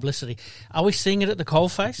the publicity? Are we seeing it at the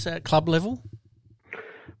coalface at club level?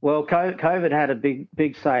 Well, COVID had a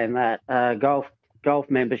big say in that. Golf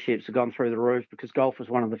memberships have gone through the roof, because golf was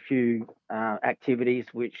one of the few activities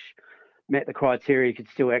which met the criteria you could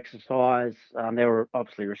still exercise. There were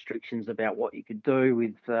obviously restrictions about what you could do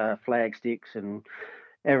with flag sticks and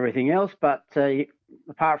everything else, but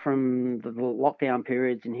apart from the lockdown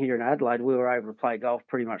periods in here in Adelaide, we were able to play golf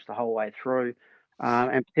pretty much the whole way through,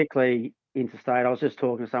 and particularly interstate. I was just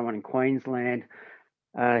talking to someone in Queensland.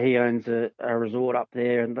 He owns a resort up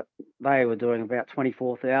there, and they were doing about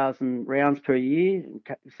 24,000 rounds per year.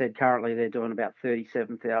 He said currently they're doing about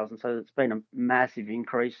 37,000. So it's been a massive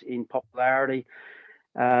increase in popularity.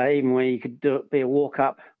 Even when you could be a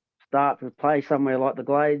walk-up start to play somewhere like the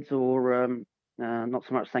Glades or not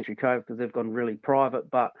so much Sanctuary Cove because they've gone really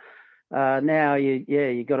private. But now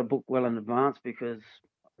you got to book well in advance because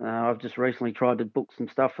I've just recently tried to book some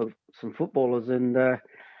stuff for some footballers and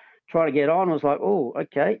try to get on. I was like, oh,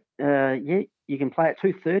 okay, you can play at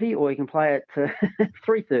 2:30 or you can play at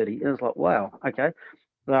 3:30. And I was like, wow, okay.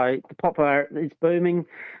 So the popularity is booming.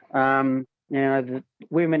 The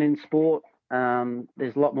women in sport,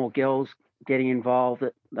 there's a lot more girls getting involved.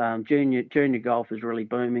 Junior golf is really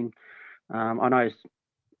booming. I know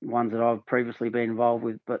ones that I've previously been involved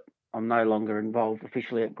with, but I'm no longer involved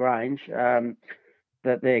officially at Grange,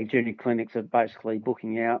 that their junior clinics are basically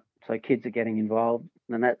booking out. So kids are getting involved,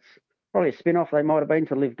 and that's probably a spin-off they might have been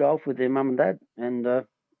to live golf with their mum and dad, and I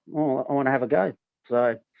want to have a go.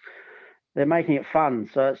 So they're making it fun.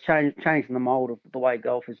 So it's changing the mould of the way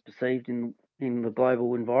golf is perceived in the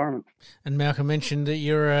global environment. And Malcolm mentioned that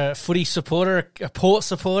you're a footy supporter, a Port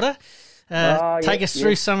supporter. Take us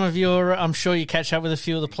through some of your... I'm sure you catch up with a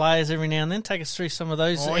few of the players every now and then. Take us through some of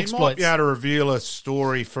those exploits. You might be able to reveal a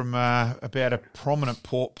story from about a prominent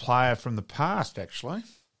Port player from the past, actually.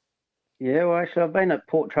 Yeah, well, actually, I've been at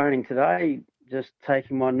Port training today, just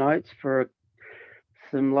taking my notes for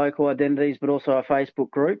some local identities, but also a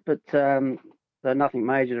Facebook group. But so nothing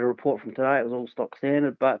major to report from today. It was all stock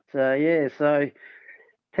standard. But, so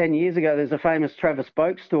 10 years ago, there's a famous Travis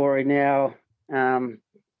Boak story now.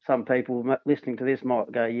 Some people listening to this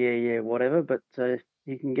might go, yeah, whatever, but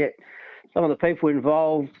you can get some of the people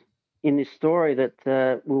involved in this story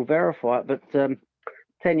that will verify it. But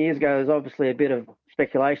 10 years ago, there's obviously a bit of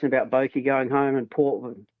speculation about Boakey going home, and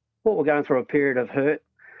Port were going through a period of hurt.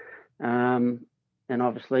 And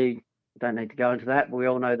obviously, don't need to go into that, but we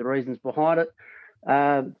all know the reasons behind it.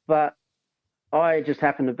 But I just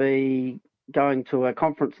happened to be going to a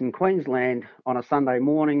conference in Queensland on a Sunday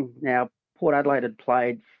morning. Now, Port Adelaide had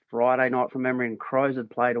played Friday night from memory, and Crows had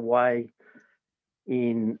played away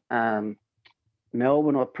in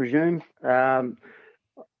Melbourne, I presume.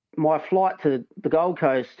 My flight to the Gold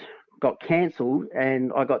Coast got cancelled,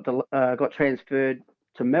 and I got transferred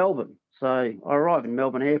to Melbourne. So I arrived in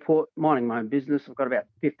Melbourne Airport, minding my own business. I've got about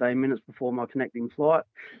 15 minutes before my connecting flight.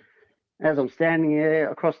 As I'm standing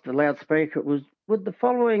there, across the loudspeaker, it was, would the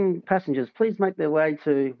following passengers please make their way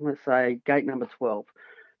to, let's say, gate number 12.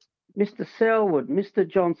 Mr. Selwood, Mr.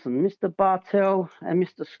 Johnson, Mr. Bartell, and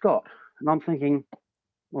Mr. Scott. And I'm thinking,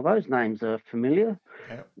 well, those names are familiar.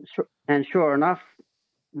 Yep. And sure enough,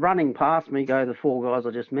 running past me go the four guys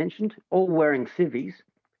I just mentioned, all wearing civvies.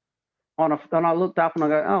 And I looked up and I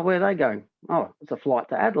go, oh, where are they going? Oh, it's a flight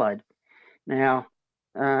to Adelaide. Now,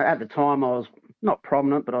 at the time, I was not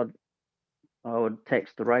prominent, but I would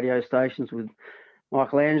text the radio stations with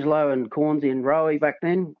Michelangelo and Cornsey and Rowie back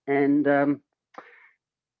then. And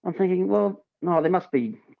I'm thinking, well, no, there must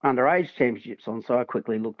be underage championships on. So I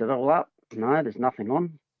quickly looked it all up. No, there's nothing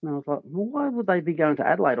on. And I was like, well, why would they be going to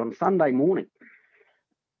Adelaide on Sunday morning?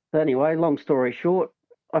 So anyway, long story short,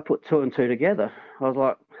 I put two and two together. I was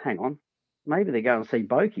like, hang on, maybe they're going to see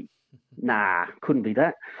Boakey. Nah, couldn't be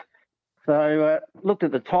that. So looked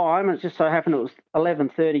at the time, and it just so happened it was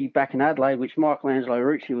 11:30 back in Adelaide, which Michelangelo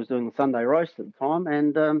Rucci was doing the Sunday roast at the time.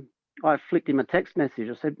 And I flicked him a text message.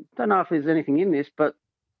 I said, don't know if there's anything in this, but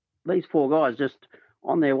these four guys just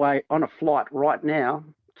on their way on a flight right now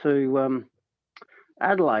to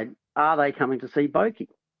Adelaide. Are they coming to see Boakey?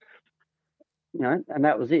 You know, and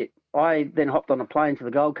that was it. I then hopped on a plane to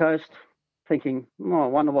the Gold Coast thinking, oh, I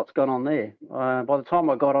wonder what's gone on there. By the time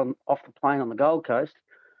I got off the plane on the Gold Coast,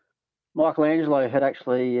 Michelangelo had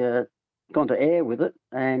actually gone to air with it,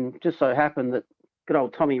 and just so happened that good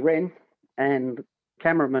old Tommy Wren and the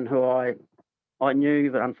cameraman who I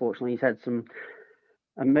knew, but unfortunately he's had some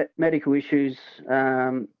medical issues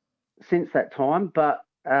since that time, but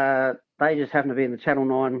they just happened to be in the Channel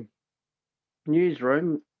 9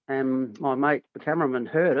 newsroom, and my mate, the cameraman,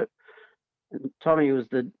 heard it. Tommy was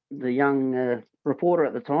the young reporter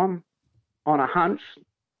at the time, on a hunch,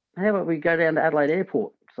 how about we go down to Adelaide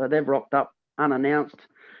Airport? So they've rocked up unannounced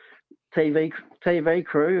TV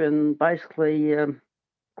crew and basically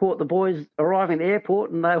caught the boys arriving at the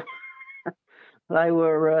airport, and they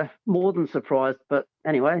were more than surprised. But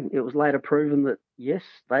anyway, it was later proven that, yes,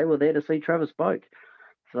 they were there to see Travis Boak.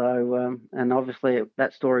 So, and obviously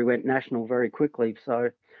that story went national very quickly.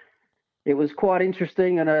 So it was quite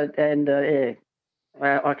interesting, and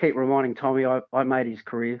I keep reminding Tommy I made his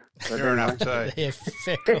career. So Fair enough too. Yeah,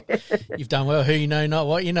 fair. You've done well. Who you know, not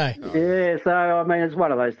what you know. Yeah, so I mean, it's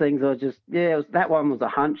one of those things. That one was a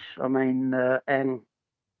hunch. I mean, and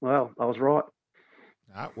well, I was right.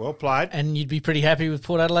 No, well played. And you'd be pretty happy with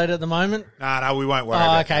Port Adelaide at the moment? No, we won't worry Oh,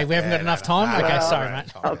 about okay. that. We haven't got enough time? Okay, sorry,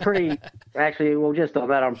 mate. I'm just on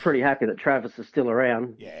that. I'm pretty happy that Travis is still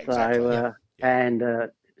around. Yeah, exactly. So, and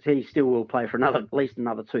he still will play for at least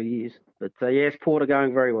another 2 years. But yes, Port are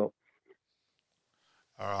going very well.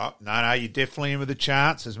 All right. No, you're definitely in with a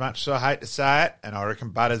chance, as much as I hate to say it, and I reckon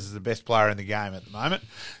Butters is the best player in the game at the moment.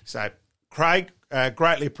 So, Craig,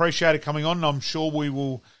 greatly appreciated coming on, and I'm sure we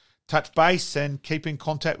will touch base and keep in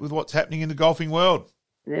contact with what's happening in the golfing world.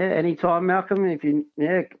 Yeah, anytime, Malcolm. If you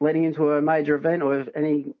leading into a major event or if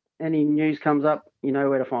any news comes up, you know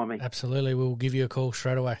where to find me. Absolutely. We'll give you a call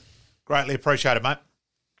straight away. Greatly appreciated, mate.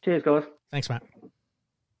 Cheers, guys. Thanks, mate.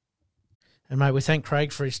 And, mate, we thank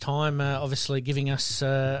Craig for his time, obviously giving us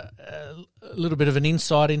a little bit of an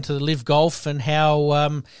insight into the Live Golf and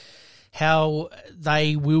how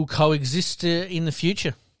they will coexist in the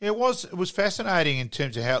future. Yeah, it was fascinating in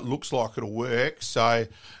terms of how it looks like it'll work. So,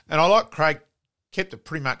 and I like Craig kept it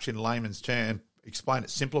pretty much in layman's terms, explained it,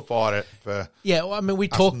 simplified it for we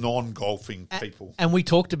talked non-golfing people. And we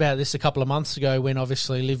talked about this a couple of months ago when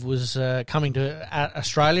obviously Liv was coming to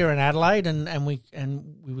Australia and Adelaide, and we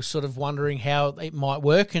were sort of wondering how it might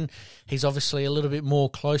work. And he's obviously a little bit more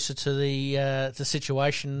closer to the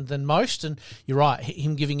situation than most. And you're right,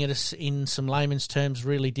 him giving it us in some layman's terms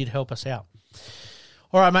really did help us out.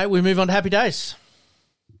 All right, mate, we move on to Happy Days.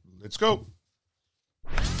 Let's go.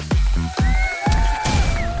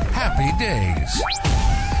 Happy Days.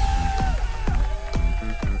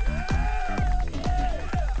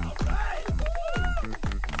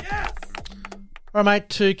 All right, mate,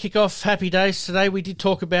 to kick off Happy Days today, we did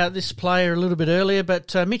talk about this player a little bit earlier,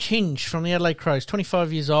 but Mitch Hinge from the Adelaide Crows,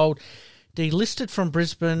 25 years old, delisted from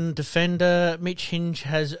Brisbane, defender. Mitch Hinge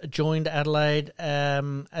has joined Adelaide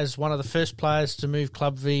as one of the first players to move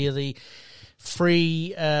club via the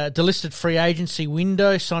delisted free agency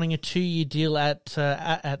window, signing a 2-year deal at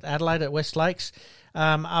Adelaide at West Lakes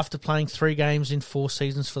after playing 3 games in 4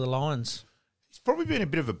 seasons for the Lions. He's probably been a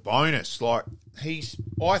bit of a bonus. I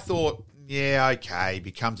thought, he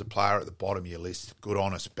becomes a player at the bottom of your list, good,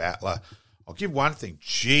 honest battler. I'll give one thing.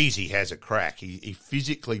 Geez, he has a crack. He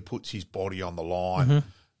physically puts his body on the line. Mm-hmm. In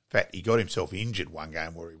fact, he got himself injured one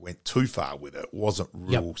game where he went too far with it. Wasn't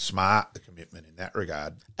real smart, the commitment in that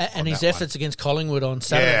regard. And his efforts against Collingwood on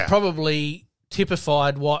Saturday probably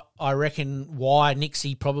typified what I reckon why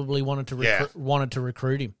Nixie probably wanted to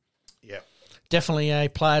recruit him. Yeah. Definitely a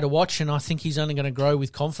player to watch, and I think he's only going to grow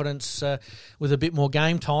with confidence with a bit more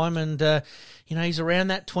game time. And, he's around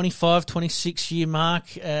that 25, 26-year mark,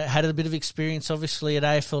 had a bit of experience, obviously, at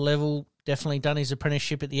AFL level, definitely done his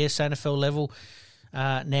apprenticeship at the SANFL level,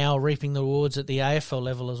 now reaping the rewards at the AFL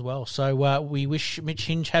level as well. So we wish Mitch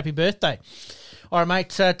Hinge happy birthday. All right,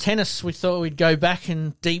 mate, tennis, we thought we'd go back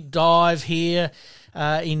and deep dive here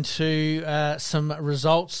into some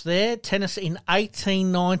results there. Tennis in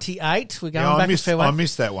 1898. We're going back a fair way. I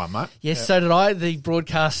missed that one, mate. Yes, so did I. The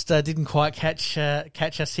broadcast didn't quite catch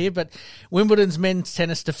us here, but Wimbledon's men's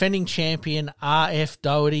tennis defending champion R.F.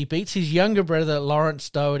 Doherty beats his younger brother Lawrence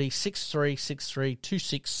Doherty 6-3, 6-3,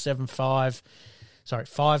 2-6, 7-5. Sorry,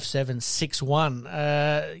 5-7,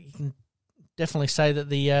 6-1. You can definitely say that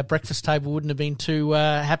the breakfast table wouldn't have been too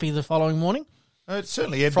happy the following morning. It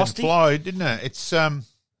certainly ebbed and flowed, didn't it? It's a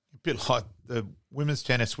bit like the women's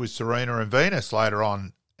tennis with Serena and Venus later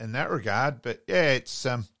on in that regard. But, it's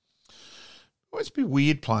always be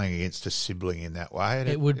weird playing against a sibling in that way.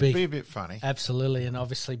 It'd be a bit funny. Absolutely, and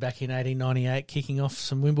obviously back in 1898, kicking off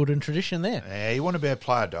some Wimbledon tradition there. Yeah, he wasn't a bad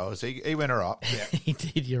player, Doz. He went all right. Yeah. He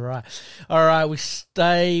did, you're right. All right, we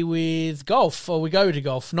stay with golf, or we go to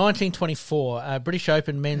golf. 1924, British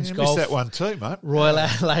Open men's golf. Missed that one too, mate. Royal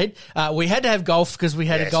Adelaide. We had to have golf because we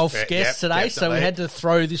had a golf guest today, definitely. So we had to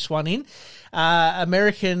throw this one in.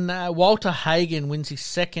 American Walter Hagen wins his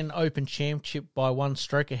second Open Championship by 1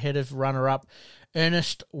 stroke ahead of runner-up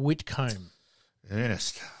Ernest Whitcomb.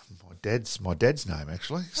 Ernest, my dad's name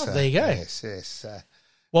actually. So, there you go. Yes.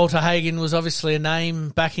 Walter Hagen was obviously a name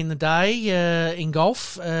back in the day in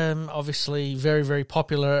golf. Obviously, very very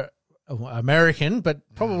popular American, but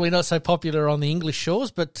probably not so popular on the English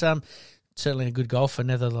shores. But certainly a good golfer,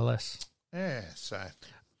 nevertheless. Yeah. So.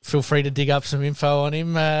 Feel free to dig up some info on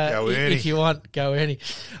him if you want. Go Ernie.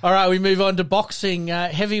 All right, we move on to boxing.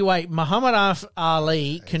 Heavyweight Muhammad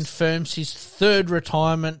Ali confirms his 3rd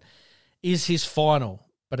retirement is his final,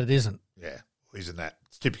 but it isn't. Yeah, isn't that?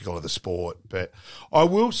 It's typical of the sport. But I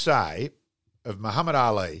will say, of Muhammad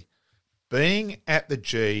Ali being at the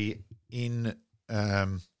G in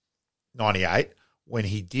 98 when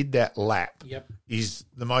he did that lap is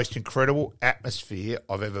the most incredible atmosphere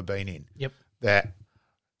I've ever been in. Yep. That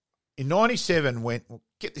in 97 went, well,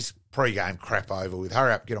 get this pre-game crap over with,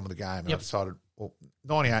 hurry up, get on with the game. And I decided, well,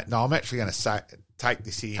 98, no, I'm actually going to take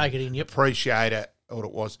this in. Take it in, Appreciate it, what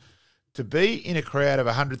it was. To be in a crowd of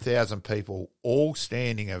 100,000 people, all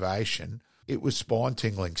standing ovation, it was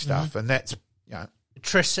spine-tingling stuff. And that's,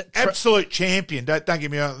 absolute champion. Don't get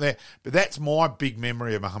me wrong there. But that's my big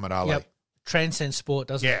memory of Muhammad Ali. Yep. Transcends sport,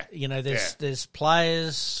 doesn't it? There's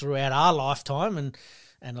players throughout our lifetime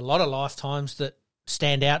and a lot of lifetimes that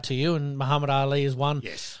stand out to you, and Muhammad Ali is one.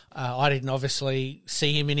 Yes. I didn't obviously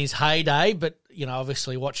see him in his heyday, but,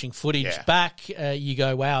 obviously watching footage back, you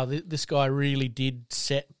go, wow, this guy really did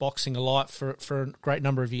set boxing alight for a great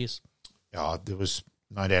number of years. Oh, there was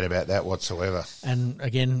no doubt about that whatsoever. And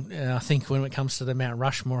again, I think when it comes to the Mount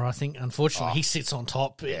Rushmore, I think unfortunately he sits on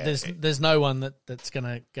top. Yeah. There's no one that's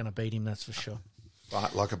gonna beat him. That's for sure.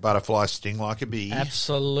 Right, like a butterfly, sting like a bee.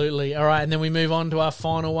 Absolutely. All right, and then we move on to our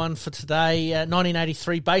final one for today.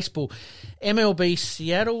 1983 baseball. MLB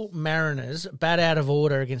Seattle Mariners bat out of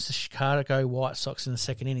order against the Chicago White Sox in the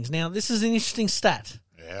second innings. Now, this is an interesting stat.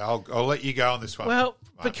 Yeah, I'll let you go on this one. Well,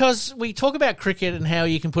 because we talk about cricket and how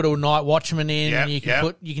you can put a night watchman in, and you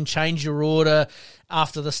can change your order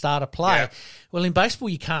after the start of play. Yep. Well, in baseball,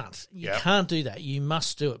 you can't. You can't do that. You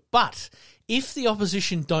must do it. But if the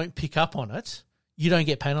opposition don't pick up on it, you don't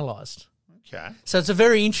get penalised. Okay. So it's a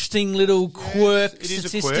very interesting little quirk it is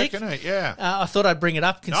statistic. a quirk, isn't it? Yeah. I thought I'd bring it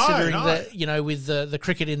up considering that, with the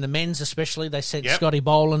cricket in the men's especially, they sent Scotty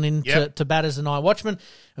Boland in to bat as a night watchman.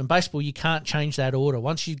 In baseball, you can't change that order.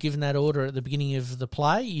 Once you've given that order at the beginning of the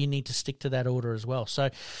play, you need to stick to that order as well. So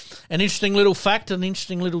an interesting little fact, an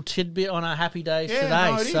interesting little tidbit on our happy days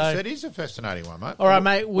today. No, it is a fascinating one, mate. All right,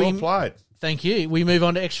 mate. Well played. Thank you. We move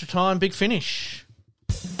on to extra time, big finish.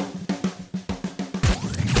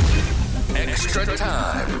 Extra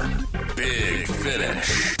time, big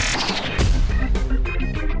finish.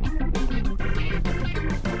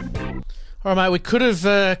 All right, mate, we could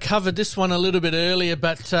have covered this one a little bit earlier,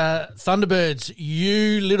 but Thunderbirds,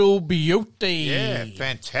 you little beauty. Yeah,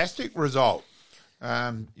 fantastic result.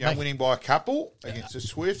 Winning by a couple against the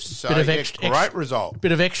Swifts. So, great result.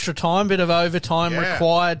 Bit of extra time, bit of overtime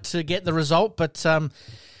required to get the result, but...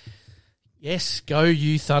 yes, go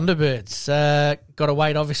you Thunderbirds. Got to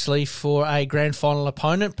wait, obviously, for a grand final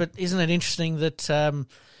opponent, but isn't it interesting that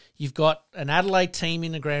you've got an Adelaide team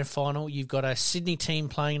in the grand final, you've got a Sydney team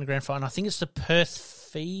playing in the grand final, I think it's the Perth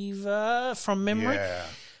Fever from memory.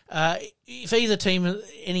 Yeah. If either team,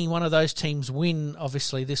 any one of those teams win,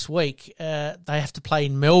 obviously, this week, they have to play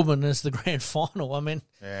in Melbourne as the grand final. I mean...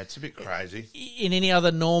 yeah, it's a bit crazy. In any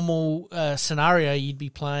other normal scenario, you'd be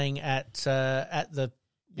playing at the...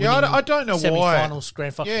 Yeah, I don't know why. Semi-finals,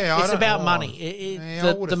 grand final. Yeah, it's about money.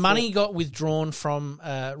 The money got withdrawn from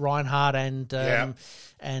Reinhardt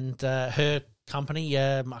and her company.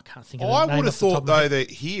 I can't think of the name. I would have thought, though, that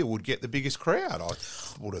here would get the biggest crowd. I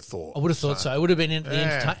would have thought. I would have thought so. It would have been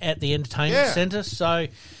at the entertainment centre. So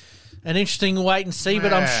an interesting wait and see.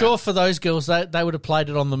 But I'm sure for those girls, they would have played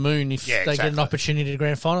it on the moon if they get an opportunity to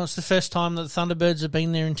grand final. It's the first time that the Thunderbirds have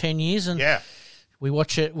been there in 10 years. And we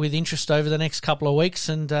watch it with interest over the next couple of weeks,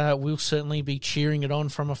 and we'll certainly be cheering it on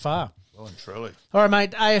from afar. Well and truly. All right,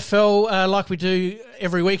 mate, AFL, like we do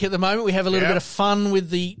every week at the moment, we have a little bit of fun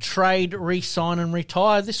with the trade, re-sign and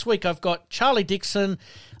retire. This week I've got Charlie Dixon,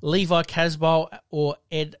 Levi Casbolt or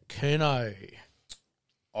Ed Curnow.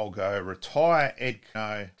 I'll go retire Ed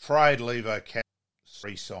Curnow, trade Levi Casbolt,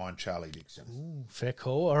 re-sign Charlie Dixon. Ooh, fair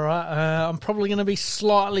call. All right. I'm probably going to be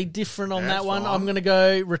slightly different on that one. Fine. I'm going to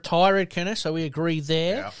go retire Ed Curnow, so we agree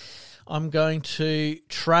there. Yeah. I'm going to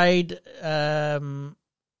trade Levi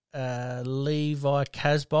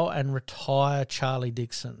Casbolt and retire Charlie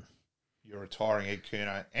Dixon. You're retiring Ed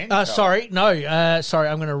Curnow and I'm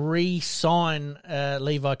going to re-sign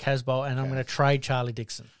Levi Casbolt and I'm going to trade Charlie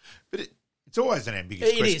Dixon. But it's always an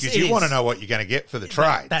ambiguous question because you want to know what you're going to get for the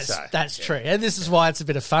trade. That's true. And this is why it's a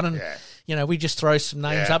bit of fun. And, we just throw some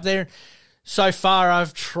names up there. So far,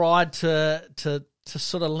 I've tried to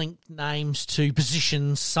sort of link names to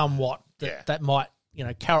positions somewhat that might,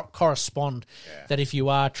 correspond. Yeah. That if you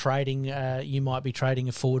are trading, you might be trading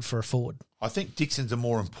a forward for a forward. I think Dixon's a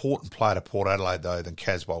more important player to Port Adelaide, though, than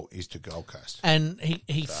Casbolt is to Gold Coast. And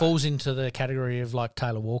he falls into the category of like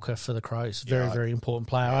Taylor Walker for the Crows. Very important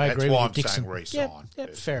player. I agree with you, Dixon. That's why I'm saying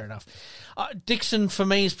re-sign. Fair enough. Dixon, for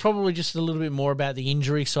me, is probably just a little bit more about the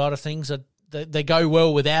injury side of things. They go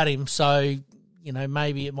well without him, so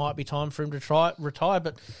maybe it might be time for him to retire.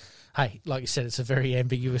 But Hey, like you said, it's a very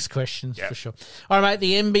ambiguous question for sure. All right, mate,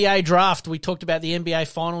 the NBA draft. We talked about the NBA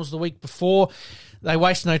finals the week before. They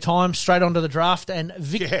waste no time, straight onto the draft. And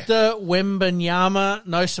Victor Wembanyama,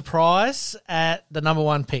 no surprise, at the number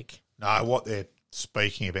 1 pick. No, what they're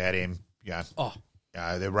speaking about him,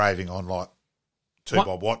 they're raving on like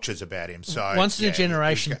two-bob watches about him. So once in a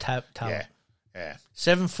generation talent. Yeah.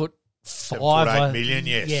 7'5", 7'8" million,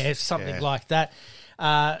 yes. Yeah, something like that.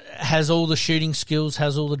 Has all the shooting skills,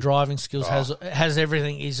 has all the driving skills, has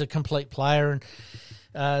everything. He's a complete player,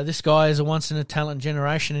 and this guy is a once-in-a-talent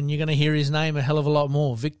generation, and you're going to hear his name a hell of a lot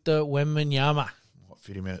more. Victor Wembanyama.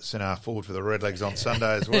 50 minutes and a half forward for the Redlegs on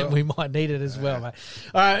Sunday as well. We might need it as well, mate.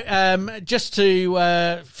 All right, just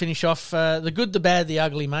to finish off, the good, the bad, the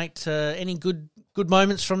ugly, mate. Any good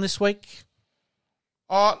moments from this week?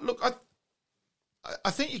 Look, I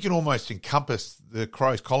think you can almost encompass the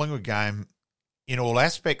Crows-Collingwood game in all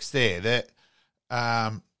aspects there.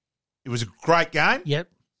 That it was a great game. Yep.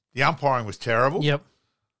 The umpiring was terrible. Yep.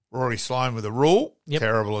 Rory Sloane with a rule. Yep.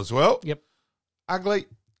 Terrible as well. Yep. Ugly.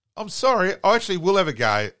 I'm sorry. I actually will have a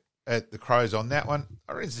go at the Crows on that one.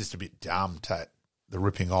 I reckon it's just a bit dumb, the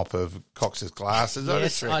ripping off of Cox's glasses.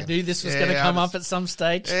 Yes, I knew this was going to come up at some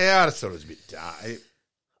stage. Yeah, I just thought it was a bit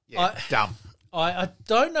dumb. Dumb. I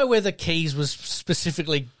don't know whether Keys was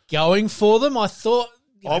specifically going for them. I thought...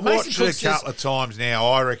 I've watched it a couple of times now.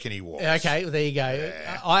 I reckon he was. Okay, there you go.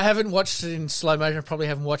 Yeah. I haven't watched it in slow motion. I probably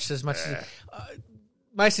haven't watched it as much as...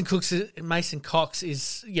 Mason Cox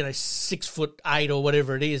is 6'8" or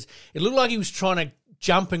whatever it is. It looked like he was trying to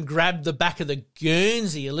jump and grab the back of the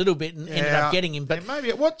Guernsey a little bit and ended up getting him. But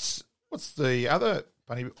maybe what's the other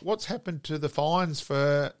funny? What's happened to the fines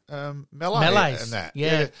for Melee and that?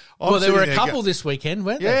 Yeah. Well, there were a couple this weekend,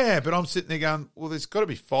 weren't there? Yeah, but I'm sitting there going, well, there's got to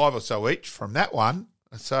be 5 or so each from that one.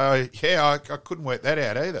 So I couldn't work that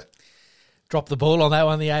out either. Drop the ball on that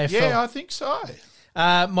one, the AFL. Yeah, I think so.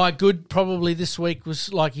 My good probably this week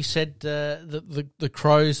was, like you said, the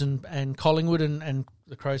Crows and Collingwood and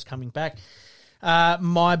the Crows coming back.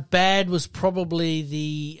 My bad was probably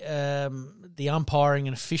the umpiring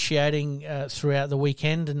and officiating throughout the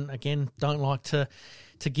weekend. And again, don't like to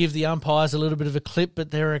give the umpires a little bit of a clip,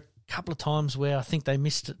 but there are a couple of times where I think they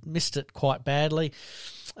missed it quite badly.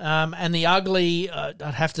 And the ugly, I'd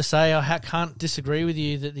have to say, I can't disagree with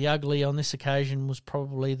you that the ugly on this occasion was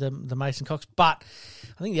probably the Mason Cox. But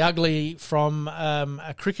I think the ugly from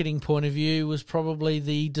a cricketing point of view was probably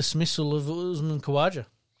the dismissal of Usman Khawaja.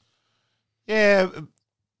 Yeah,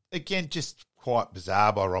 again, just quite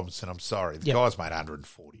bizarre by Robinson. I'm sorry. The guy's made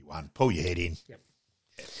 141. Pull your head in. Yep.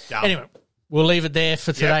 Yeah, anyway, we'll leave it there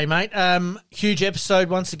for today, mate. Huge episode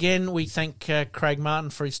once again. We thank Craig Martin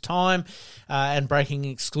for his time and breaking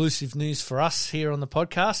exclusive news for us here on the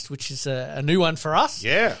podcast, which is a new one for us.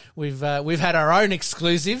 Yeah. We've had our own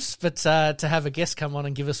exclusives, but to have a guest come on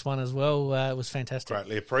and give us one as well was fantastic.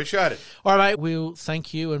 Greatly appreciated. All right, mate. We'll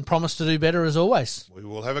thank you and promise to do better as always. We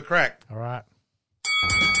will have a crack. All right.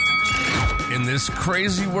 In this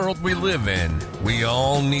crazy world we live in, we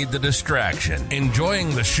all need the distraction.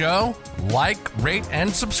 Enjoying the show? Like, rate,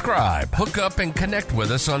 and subscribe. Hook up and connect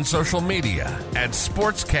with us on social media at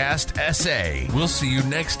Sportscast SA. We'll see you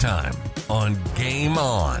next time on Game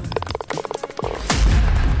On.